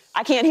 4-3.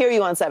 I can't hear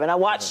you on 7. I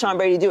watched Tom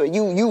Brady do it.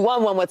 You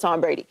won one with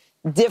Tom Brady.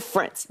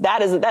 Difference.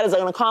 That is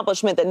an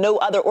accomplishment that no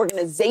other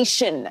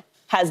organization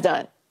has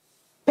done.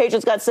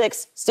 Patriots got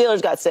 6.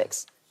 Steelers got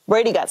 6.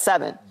 Brady got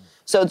 7.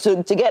 So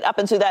to get up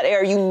into that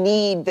era, you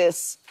need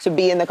this to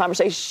be in the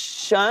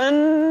conversation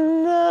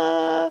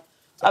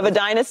of a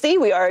dynasty.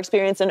 We are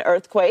experiencing an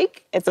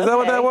earthquake. Is that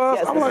what that was?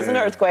 Yes, this is an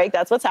earthquake.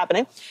 That's what's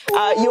happening.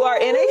 You are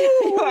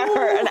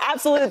an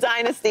absolute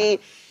dynasty,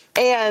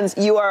 and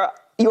you are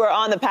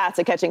on the path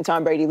to catching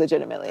Tom Brady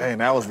legitimately. Hey,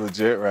 that was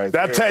legit right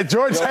there. That's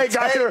George Tate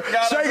out here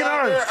shaking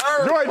earth.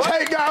 George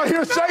Tate out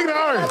here shaking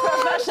earth.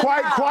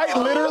 Quite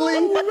literally,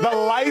 the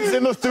lights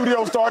in the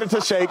studio started to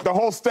shake. The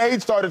whole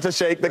stage started to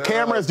shake. The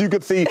cameras, you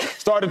could see,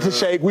 started to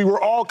shake. We were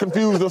all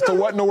confused as to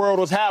what in the world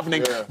was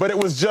happening, but it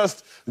was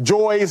just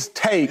Joy's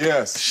take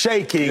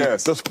shaking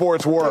the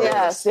sports world.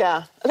 Yes,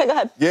 yeah. Okay, go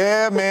ahead.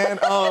 Yeah, man.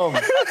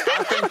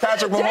 I think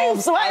Patrick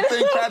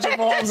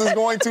Mahomes is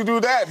going to do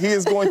that. He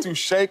is going to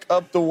shake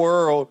up the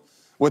world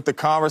with the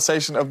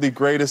conversation of the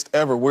greatest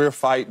ever. We're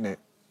fighting it.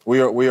 We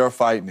are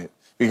fighting it.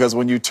 Because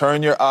when you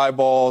turn your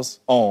eyeballs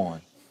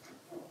on,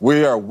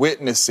 we are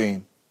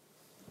witnessing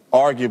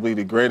arguably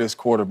the greatest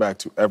quarterback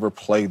to ever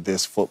play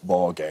this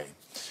football game.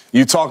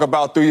 You talk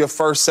about through your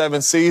first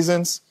 7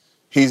 seasons,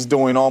 he's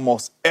doing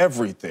almost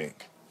everything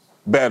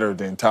better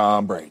than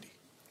Tom Brady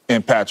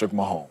and Patrick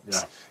Mahomes.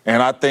 Yeah.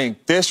 And I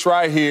think this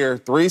right here,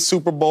 3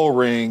 Super Bowl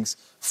rings,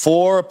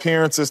 4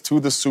 appearances to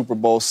the Super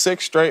Bowl,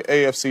 6 straight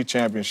AFC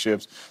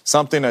championships,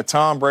 something that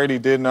Tom Brady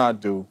did not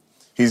do.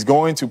 He's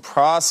going to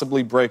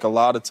possibly break a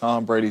lot of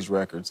Tom Brady's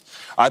records.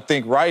 I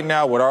think right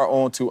now, with our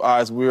own 2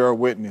 eyes, we are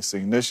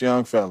witnessing this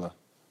young fella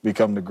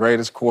become the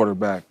greatest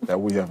quarterback that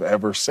we have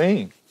ever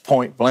seen.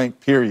 Point blank,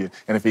 period.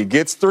 And if he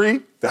gets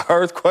 3, the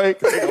earthquake,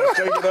 they're going to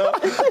shake it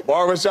up.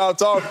 Barbershop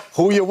talk,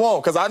 who you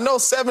want. Because I know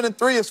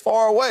 7-3 is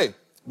far away.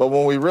 But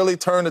when we really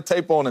turn the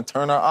tape on and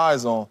turn our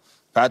eyes on,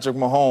 Patrick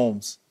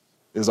Mahomes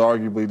is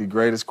arguably the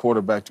greatest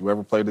quarterback to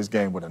ever play this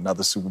game with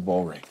another Super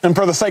Bowl ring. And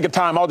for the sake of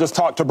time, I'll just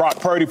talk to Brock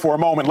Purdy for a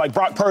moment. Like,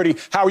 Brock Purdy,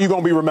 how are you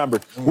going to be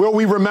remembered? Will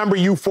we remember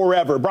you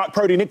forever? Brock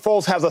Purdy, Nick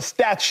Foles has a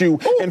statue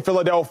in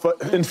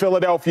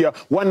Philadelphia,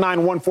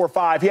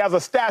 19145. He has a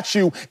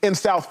statue in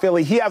South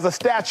Philly. He has a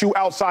statue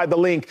outside the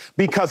Link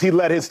because he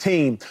led his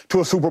team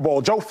to a Super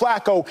Bowl. Joe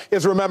Flacco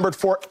is remembered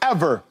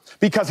forever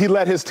because he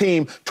led his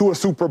team to a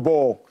Super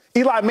Bowl.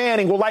 Eli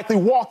Manning will likely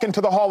walk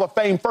into the Hall of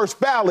Fame first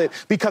ballot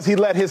because he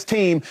led his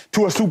team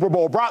to a Super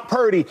Bowl. Brock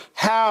Purdy,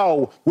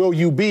 how will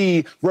you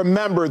be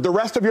remembered? The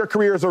rest of your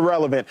career is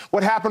irrelevant.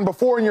 What happened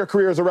before in your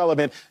career is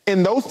irrelevant.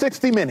 In those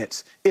 60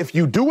 minutes, if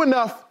you do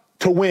enough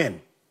to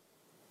win,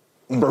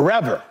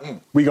 forever,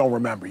 we gonna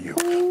remember you.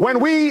 When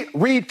we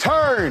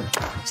return,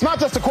 it's not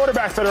just the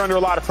quarterbacks that are under a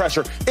lot of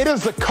pressure. It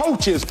is the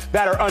coaches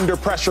that are under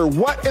pressure.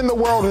 What in the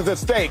world is at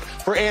stake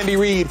for Andy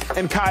Reid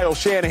and Kyle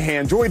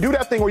Shanahan? Joey, do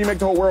that thing where you make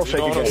the whole world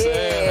shake again.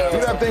 Yeah.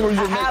 Do that thing where you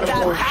make the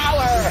whole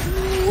power.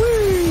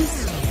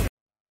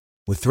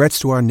 With threats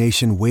to our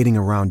nation waiting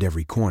around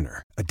every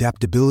corner,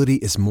 adaptability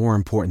is more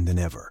important than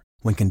ever.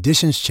 When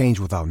conditions change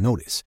without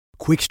notice,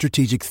 quick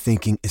strategic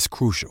thinking is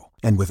crucial.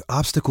 And with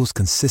obstacles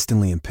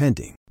consistently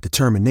impending,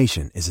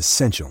 determination is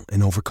essential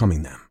in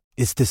overcoming them.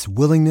 It's this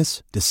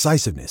willingness,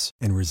 decisiveness,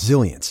 and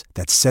resilience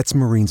that sets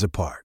Marines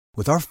apart.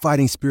 With our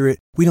fighting spirit,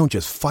 we don't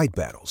just fight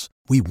battles,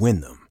 we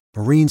win them.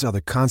 Marines are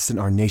the constant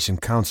our nation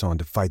counts on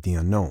to fight the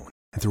unknown.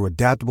 And through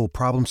adaptable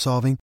problem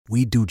solving,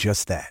 we do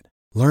just that.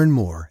 Learn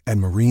more at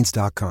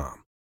marines.com.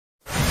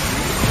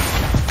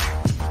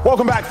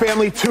 Welcome back,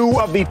 family. Two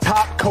of the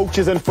top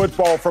coaches in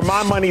football. For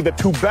my money, the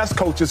two best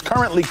coaches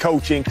currently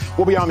coaching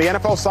will be on the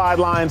NFL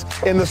sidelines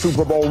in the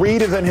Super Bowl.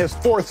 Reid is in his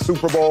fourth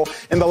Super Bowl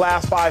in the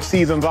last 5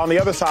 seasons. On the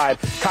other side,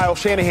 Kyle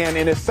Shanahan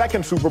in his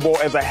second Super Bowl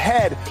as a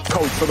head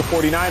coach for the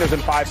 49ers in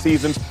 5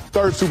 seasons,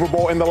 third Super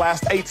Bowl in the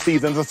last 8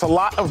 seasons. It's a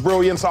lot of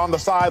brilliance on the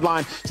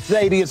sideline.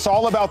 Sadie, it's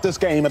all about this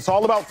game. It's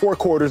all about 4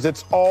 quarters.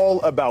 It's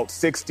all about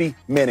 60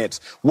 minutes.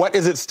 What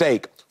is at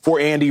stake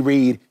for Andy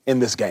Reid in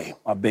this game?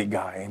 My big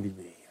guy, Andy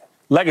Reid.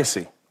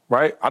 Legacy,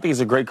 right? I think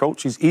he's a great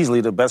coach. He's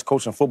easily the best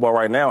coach in football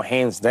right now,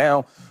 hands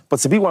down. But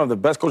to be one of the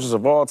best coaches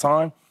of all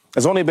time,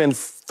 there's only been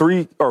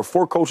 3 or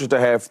 4 coaches to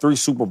have 3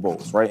 Super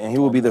Bowls, right? And he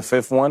will be the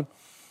 5th one.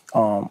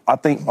 I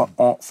think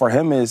for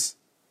him is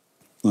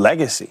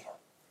legacy,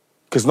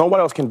 because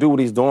nobody else can do what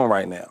he's doing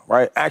right now,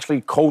 right?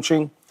 Actually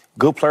coaching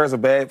good players or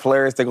bad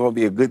players, they're going to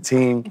be a good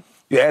team.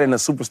 You add in a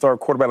superstar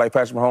quarterback like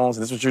Patrick Mahomes,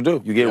 and this is what you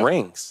do. You get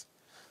rings.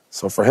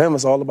 So for him,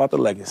 it's all about the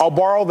legacy. I'll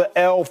borrow the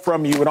L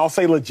from you, and I'll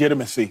say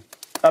legitimacy.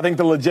 I think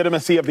the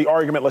legitimacy of the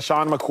argument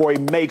LaShawn McCoy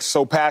makes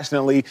so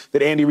passionately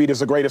that Andy Reid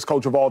is the greatest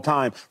coach of all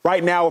time.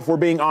 Right now, if we're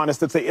being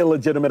honest, it's an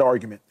illegitimate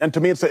argument. And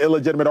to me, it's an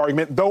illegitimate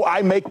argument, though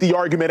I make the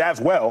argument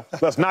as well.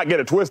 Let's not get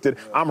it twisted.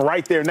 I'm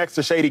right there next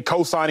to Shady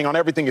co-signing on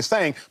everything you're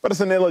saying, but it's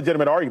an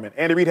illegitimate argument.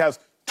 Andy Reid has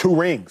 2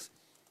 rings.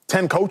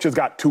 10 coaches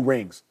got 2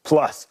 rings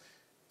plus.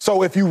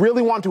 So if you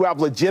really want to have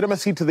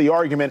legitimacy to the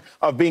argument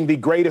of being the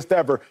greatest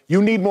ever,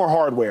 you need more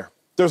hardware.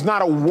 There's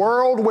not a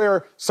world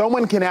where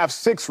someone can have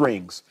 6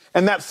 rings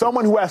and that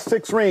someone who has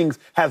 6 rings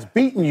has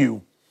beaten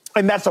you,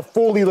 and that's a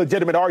fully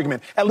legitimate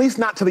argument, at least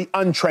not to the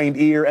untrained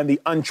ear and the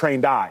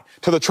untrained eye.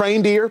 To the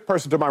trained ear,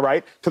 person to my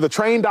right, to the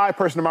trained eye,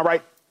 person to my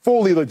right,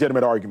 fully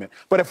legitimate argument.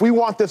 But if we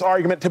want this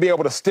argument to be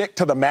able to stick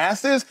to the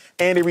masses,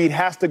 Andy Reid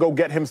has to go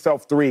get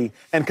himself 3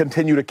 and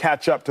continue to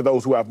catch up to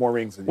those who have more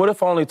rings than you. What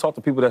if I only talk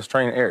to people that's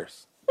training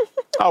heirs?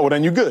 Oh, well,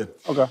 then you're good.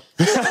 Okay.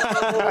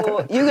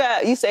 So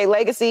you say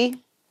legacy.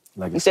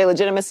 You say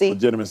legitimacy.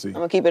 Legitimacy. I'm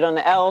going to keep it on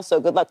the L, so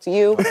good luck to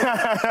you.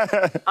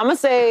 I'm going to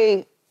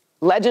say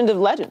legend of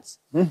legends.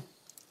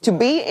 To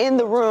be in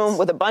the room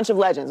with a bunch of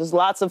legends. There's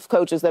lots of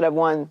coaches that have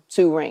won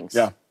 2 rings.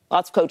 Yeah.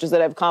 Lots of coaches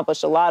that have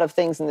accomplished a lot of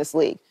things in this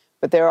league.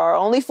 But there are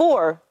only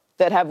 4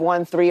 that have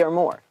won 3 or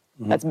more.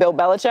 That's Bill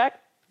Belichick,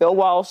 Bill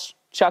Walsh,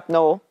 Chuck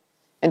Noll,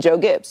 and Joe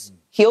Gibbs.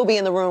 He'll be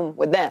in the room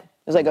with them.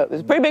 It's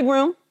a pretty big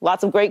room,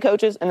 lots of great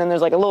coaches, and then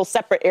there's like a little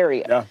separate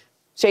area. Yeah.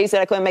 Shay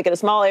said I couldn't make it a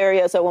small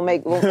area, so we'll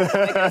make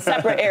it a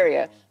separate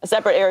area. A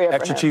separate area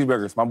Extra for him.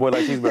 cheeseburgers. My boy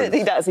likes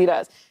cheeseburgers. He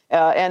does.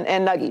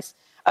 And nuggies.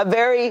 A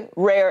very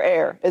rare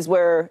air is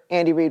where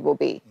Andy Reid will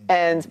be.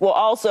 And we'll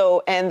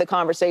also end the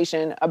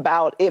conversation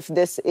about if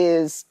this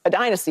is a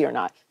dynasty or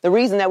not. The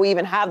reason that we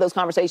even have those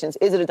conversations,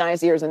 is it a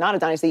dynasty or is it not a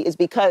dynasty, is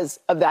because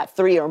of that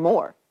 3 or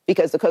more,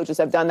 because the coaches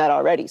have done that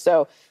already.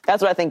 So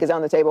that's what I think is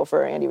on the table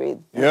for Andy Reid.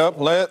 Yep,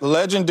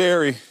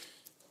 legendary.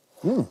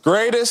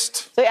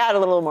 Greatest. So add a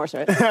little more,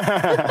 sir.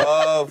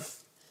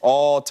 Of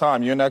all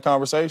time. You're in that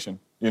conversation.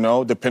 You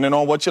know, depending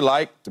on what you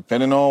like,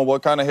 depending on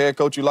what kind of head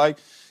coach you like,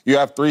 you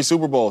have 3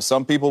 Super Bowls.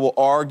 Some people will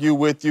argue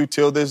with you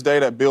till this day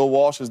that Bill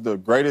Walsh is the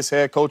greatest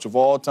head coach of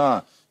all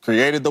time.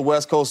 Created the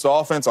West Coast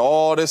offense,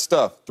 all this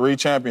stuff. 3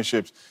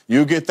 championships.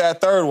 You get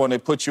that 3rd one,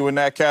 it puts you in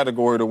that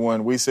category to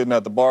win. We sitting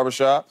at the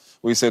barbershop,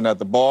 we sitting at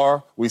the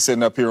bar, we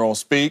sitting up here on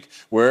Speak.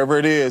 Wherever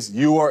it is,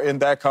 you are in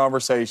that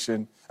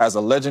conversation as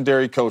a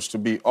legendary coach to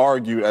be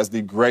argued as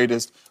the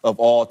greatest of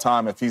all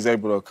time if he's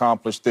able to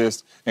accomplish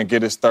this and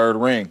get his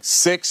 3rd ring.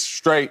 6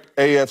 straight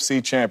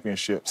AFC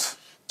championships,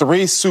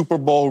 3 Super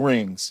Bowl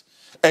rings,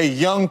 a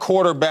young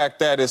quarterback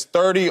that is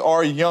 30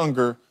 or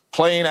younger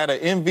playing at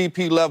an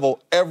MVP level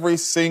every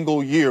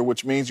single year,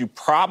 which means you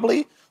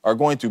probably are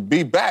going to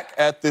be back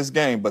at this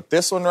game. But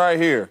this one right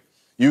here,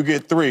 you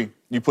get 3.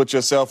 You put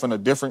yourself in a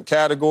different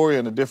category,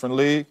 in a different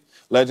league.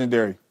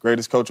 Legendary,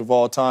 greatest coach of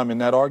all time in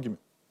that argument.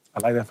 I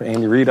like that for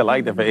Andy Reid. I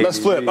like that for Andy Reid. Let's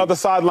flip. Other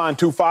sideline,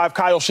 2-5.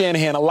 Kyle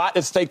Shanahan, a lot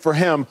at stake for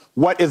him.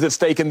 What is at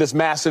stake in this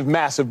massive,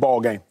 massive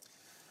ball game?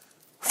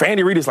 For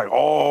Andy Reid, it's like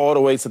all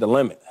the way to the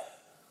limit.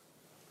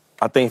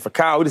 I think for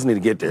Kyle, we just need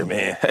to get there,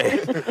 man. Hey,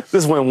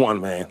 this win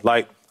 1, man.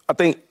 Like, I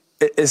think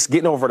it's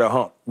getting over the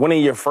hump.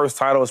 Winning your first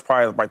title is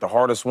probably like the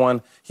hardest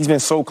one. He's been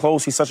so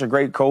close. He's such a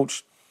great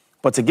coach.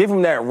 But to give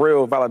him that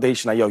real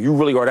validation, like, yo, you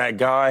really are that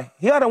guy,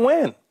 he got to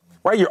win,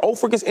 right? You're 0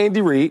 for against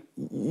Andy Reid.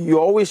 You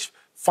always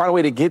find a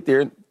way to get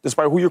there,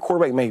 despite who your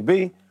quarterback may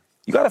be.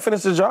 You got to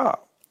finish the job.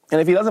 And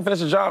if he doesn't finish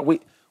the job,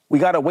 we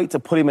got to wait to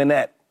put him in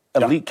that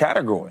elite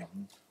category.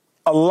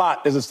 A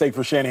lot is at stake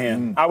for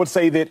Shanahan. I would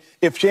say that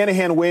if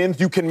Shanahan wins,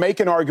 you can make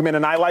an argument,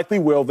 and I likely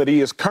will, that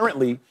he is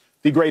currently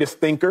the greatest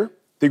thinker,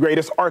 the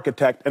greatest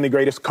architect, and the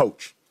greatest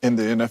coach. In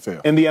the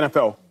NFL. In the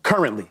NFL,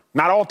 currently.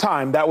 Not all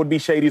time. That would be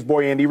Shady's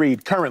boy, Andy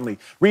Reid, currently.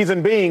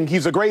 Reason being,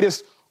 he's the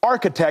greatest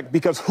architect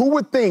because who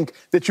would think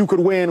that you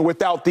could win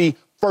without the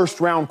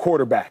first-round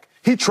quarterback?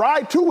 He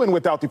tried to win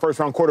without the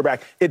first-round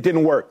quarterback. It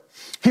didn't work.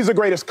 He's the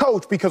greatest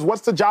coach because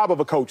what's the job of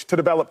a coach? To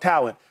develop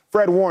talent.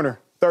 Fred Warner,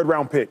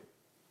 third-round pick.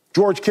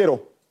 George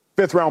Kittle,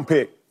 fifth-round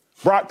pick.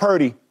 Brock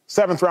Purdy,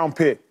 seventh-round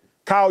pick.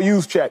 Kyle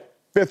Juszczyk,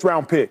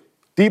 fifth-round pick.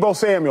 Deebo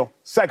Samuel,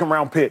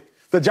 second-round pick.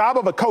 The job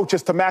of a coach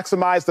is to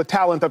maximize the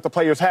talent that the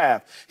players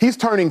have. He's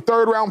turning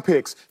third-round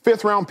picks,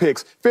 fifth-round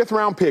picks,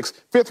 fifth-round picks,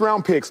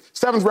 fifth-round picks,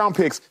 seventh-round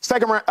picks,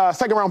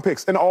 second-round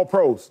picks, and all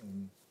pros.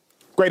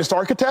 Greatest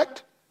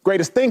architect,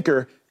 greatest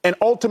thinker, and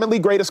ultimately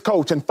greatest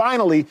coach. And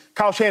finally,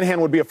 Kyle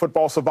Shanahan would be a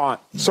football savant,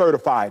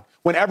 certified.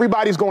 When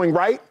everybody's going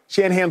right,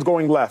 Shanahan's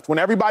going left. When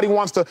everybody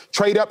wants to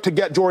trade up to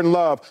get Jordan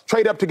Love,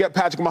 trade up to get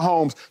Patrick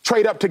Mahomes,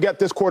 trade up to get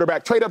this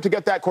quarterback, trade up to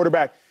get that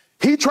quarterback,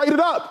 he traded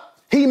up.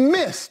 He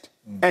missed.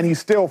 And he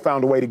still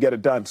found a way to get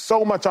it done.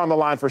 So much on the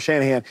line for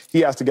Shanahan,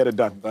 he has to get it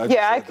done.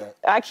 Yeah,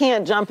 I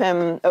can't jump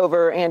him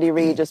over Andy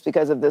Reid just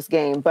because of this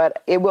game,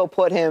 but it will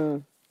put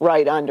him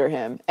right under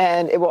him.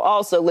 And it will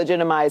also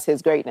legitimize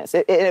his greatness.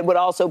 It would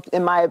also,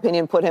 in my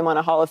opinion, put him on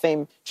a Hall of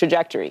Fame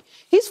trajectory.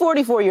 He's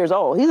 44 years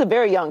old. He's a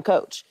very young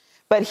coach.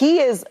 But he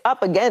is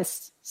up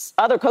against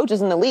other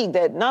coaches in the league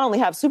that not only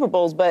have Super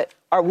Bowls, but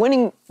are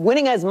winning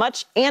as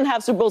much and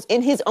have Super Bowls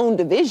in his own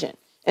division.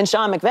 And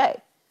Sean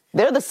McVay.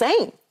 They're the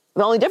same.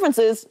 The only difference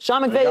is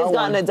Sean McVay has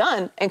gotten it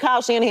done and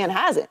Kyle Shanahan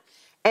hasn't.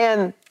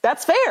 And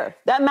that's fair.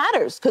 That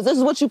matters because this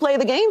is what you play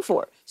the game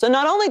for. So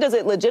not only does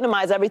it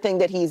legitimize everything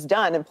that he's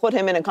done and put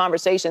him in a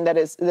conversation that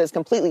is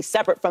completely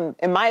separate from,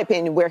 in my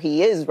opinion, where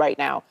he is right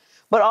now,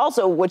 but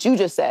also what you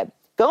just said,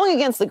 going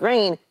against the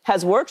grain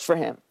has worked for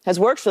him, has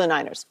worked for the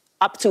Niners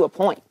up to a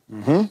point.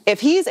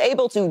 If he's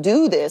able to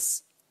do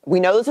this,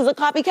 we know this is a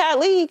copycat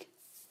league,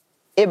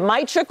 it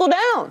might trickle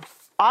down.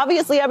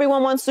 Obviously,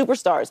 everyone wants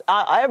superstars.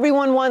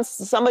 Everyone wants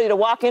somebody to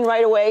walk in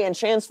right away and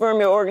transform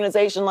your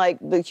organization like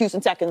the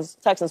Houston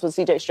Texans with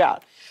C.J.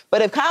 Stroud.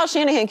 But if Kyle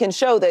Shanahan can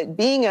show that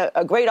being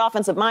a great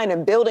offensive mind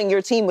and building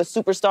your team with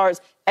superstars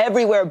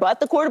everywhere but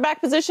the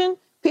quarterback position,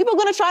 people are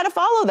going to try to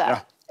follow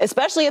that,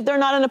 especially if they're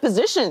not in a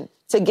position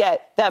to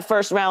get that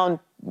first-round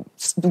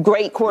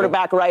great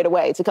quarterback right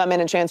away to come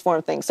in and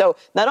transform things. So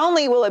not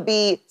only will it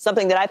be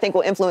something that I think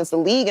will influence the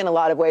league in a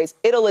lot of ways,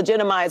 it'll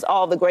legitimize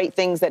all the great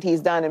things that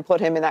he's done and put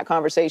him in that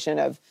conversation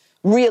of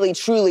really,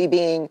 truly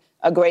being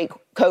a great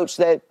coach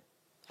that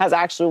has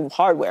actual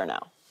hardware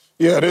now.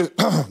 Yeah,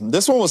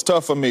 this one was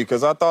tough for me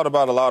because I thought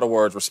about a lot of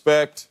words.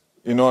 Respect,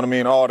 you know what I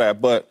mean, all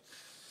that. But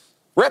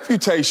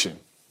reputation,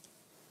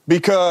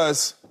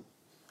 because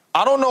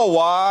I don't know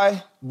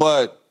why,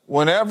 but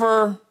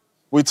whenever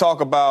we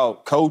talk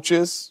about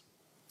coaches.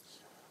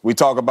 We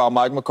talk about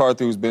Mike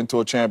McCarthy, who's been to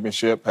a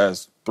championship,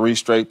 has 3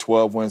 straight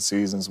 12-win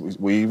seasons.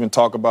 We even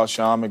talk about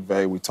Sean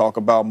McVay. We talk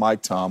about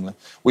Mike Tomlin.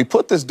 We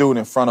put this dude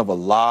in front of a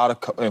lot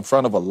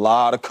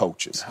of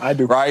coaches. I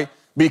do. Right?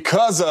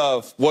 Because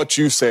of what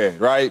you said,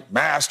 right?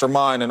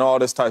 Mastermind and all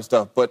this type of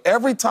stuff. But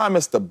every time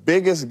it's the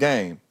biggest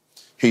game,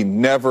 he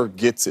never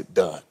gets it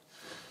done.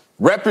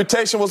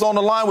 Reputation was on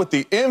the line with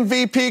the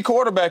MVP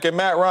quarterback at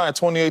Matt Ryan,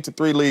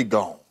 28-3 lead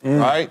gone.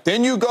 Right?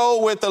 Then you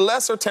go with the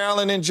lesser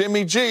talent in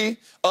Jimmy G,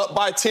 up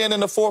by 10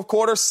 in the fourth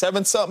quarter,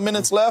 7-something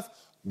minutes left,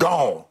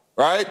 gone.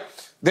 Right?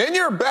 Then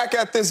you're back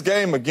at this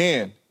game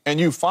again, and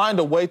you find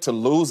a way to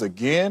lose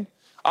again.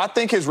 I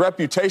think his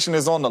reputation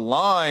is on the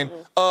line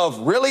of,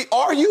 really,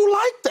 are you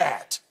like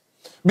that?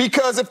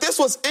 Because if this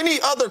was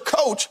any other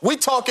coach, we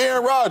talk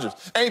Aaron Rodgers,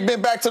 ain't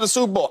been back to the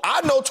Super Bowl.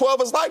 I know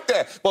 12 is like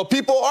that, but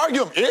people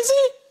argue him, is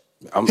he?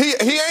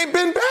 He ain't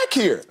been back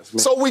here.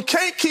 So we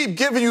can't keep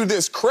giving you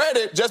this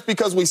credit just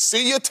because we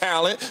see your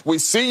talent, we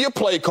see your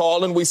play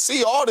calling, we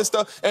see all this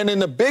stuff, and in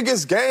the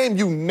biggest game,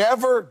 you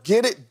never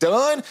get it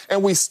done,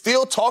 and we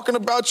still talking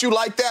about you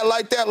like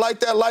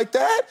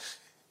that.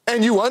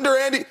 And you under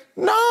Andy?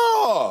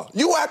 No,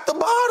 you at the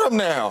bottom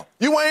now.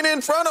 You ain't in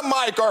front of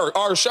Mike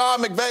or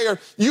Sean McVay.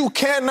 You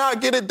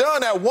cannot get it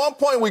done. At one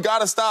point, we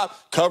got to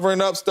stop covering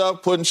up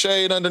stuff, putting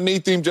shade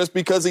underneath him just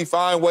because he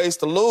find ways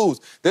to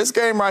lose. This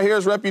game right here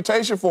is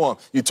reputation for him.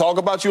 You talk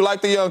about you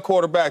like the young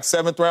quarterback,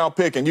 7th-round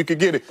pick, and you could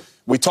get it.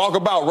 We talk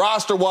about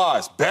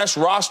roster-wise, best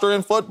roster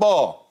in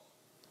football.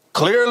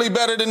 Clearly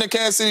better than the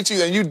Kansas City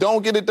Chiefs, and you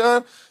don't get it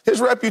done,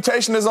 his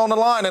reputation is on the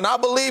line. And I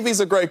believe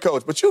he's a great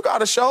coach, but you got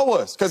to show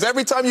us. Because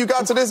every time you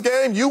got to this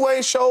game, you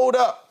ain't showed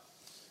up.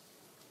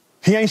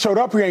 He ain't showed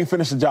up, he ain't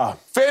finished the job.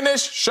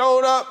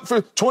 Showed up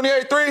for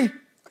 28-3.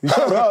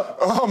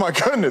 Oh, my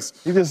goodness.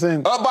 You just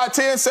saying. Up by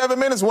 10, 7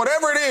 minutes,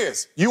 whatever it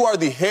is. You are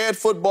the head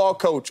football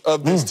coach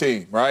of this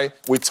team, right?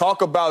 We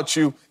talk about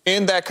you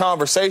in that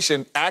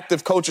conversation,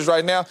 active coaches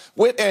right now,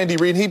 with Andy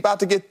Reid. He about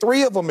to get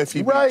 3 of them if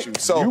he beats you.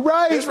 So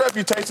his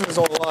reputation is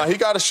on the line. He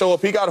got to show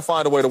up. He got to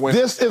find a way to win.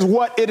 This is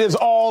what it is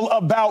all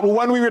about.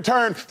 When we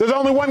return, there's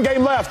only one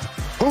game left.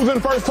 Who's in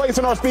first place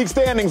in our Speak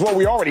standings? Well,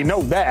 we already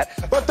know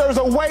that. But there's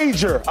a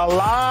wager, a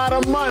lot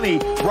of money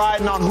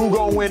riding on who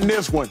gonna win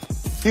this one.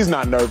 He's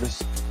not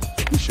nervous.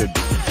 He should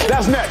be.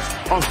 That's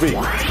next on Speak.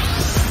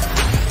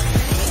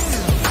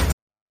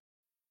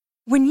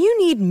 When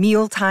you need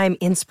mealtime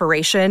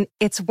inspiration,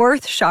 it's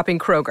worth shopping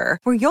Kroger,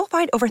 where you'll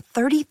find over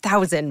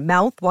 30,000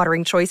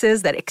 mouth-watering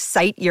choices that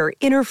excite your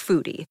inner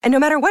foodie. And no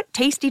matter what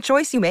tasty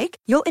choice you make,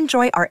 you'll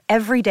enjoy our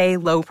everyday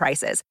low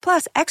prices,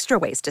 plus extra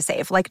ways to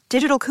save, like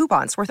digital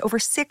coupons worth over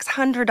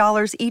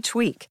 $600 each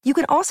week. You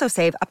can also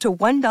save up to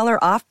 $1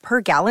 off per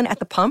gallon at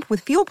the pump with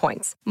fuel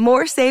points.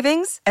 More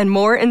savings and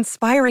more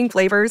inspiring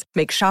flavors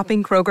make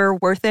shopping Kroger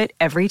worth it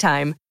every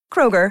time.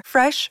 Kroger,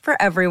 fresh for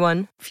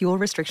everyone. Fuel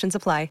restrictions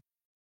apply.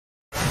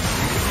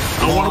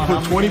 I want to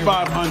put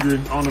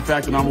 2,500 on the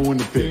fact that I'm going to win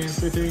the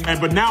picks.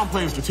 But now I'm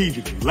playing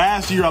strategically.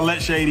 Last year I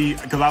let Shady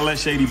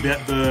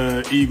bet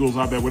the Eagles,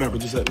 I bet whatever.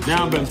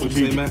 Now I'm betting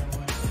strategically.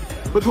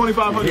 Put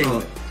 2,500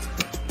 on it.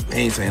 He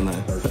ain't saying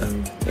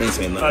nothing. He ain't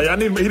saying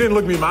nothing. He didn't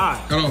look me in my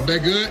eye. Hold on,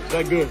 bet good?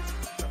 Bet good.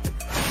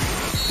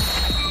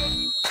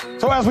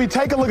 So as we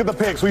take a look at the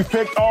picks, we've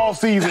picked all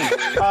season.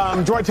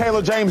 Joy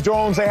Taylor, James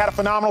Jones, they had a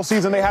phenomenal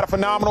season. They had a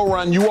phenomenal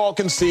run. You all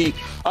can see.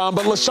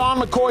 But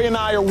LaShawn McCoy and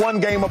I are one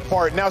game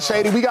apart. Now,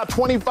 Shady, we got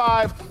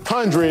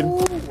 2,500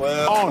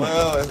 on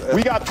it.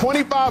 We got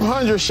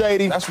 2,500,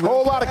 Shady. That's a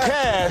whole lot of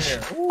cash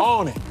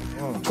on it.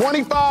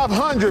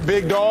 2,500,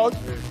 big dog.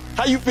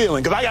 How you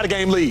feeling? Because I got a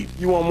game lead.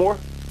 You want more?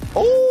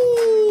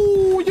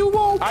 Ooh, you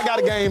want more? I got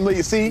a game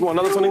lead. See? You want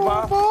another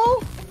 25?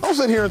 Don't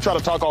sit here and try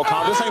to talk all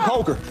calm. This ain't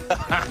poker.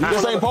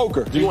 This ain't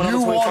poker. You want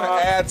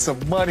to add some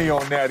money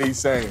on that, he's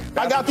saying.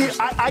 I got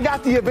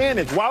the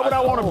advantage. Why would I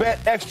want to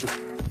bet extra?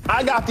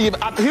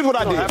 Here's what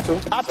I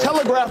did. I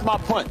telegraphed my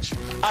punch.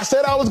 I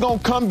said I was going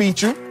to come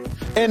beat you,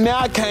 and now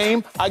I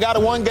came. I got a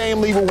 1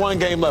 game lead with 1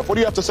 game left. What do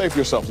you have to say for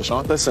yourself,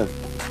 LaShawn? Listen,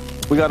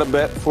 we got to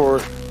bet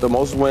for the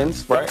most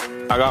wins, right?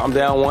 I'm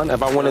down 1.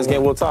 If I win this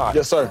game, we'll tie.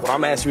 Yes, sir. What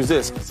I'm asking you is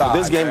this.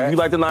 This game, you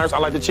like the Niners, I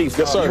like the Chiefs.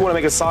 Yes, sir. You want to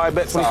make a side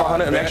bet,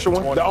 2,500, an extra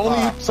one? The only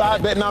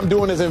side betting I'm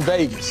doing is in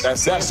Vegas.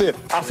 That's it.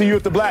 I'll see you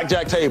at the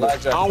blackjack table. I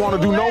don't want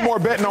to do no more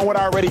betting on what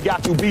I already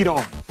got you beat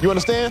on. You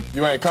understand?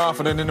 You ain't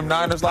confident in them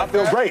Niners like that?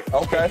 I feel great.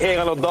 Okay. He ain't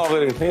got no dog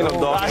in it. He ain't no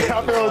dog. I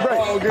feel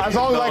great. As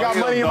long as I got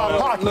money in my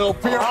pocket. I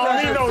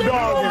don't need no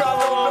dog.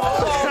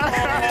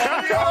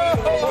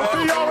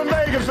 See y'all in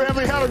Vegas,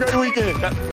 family. Have a great weekend.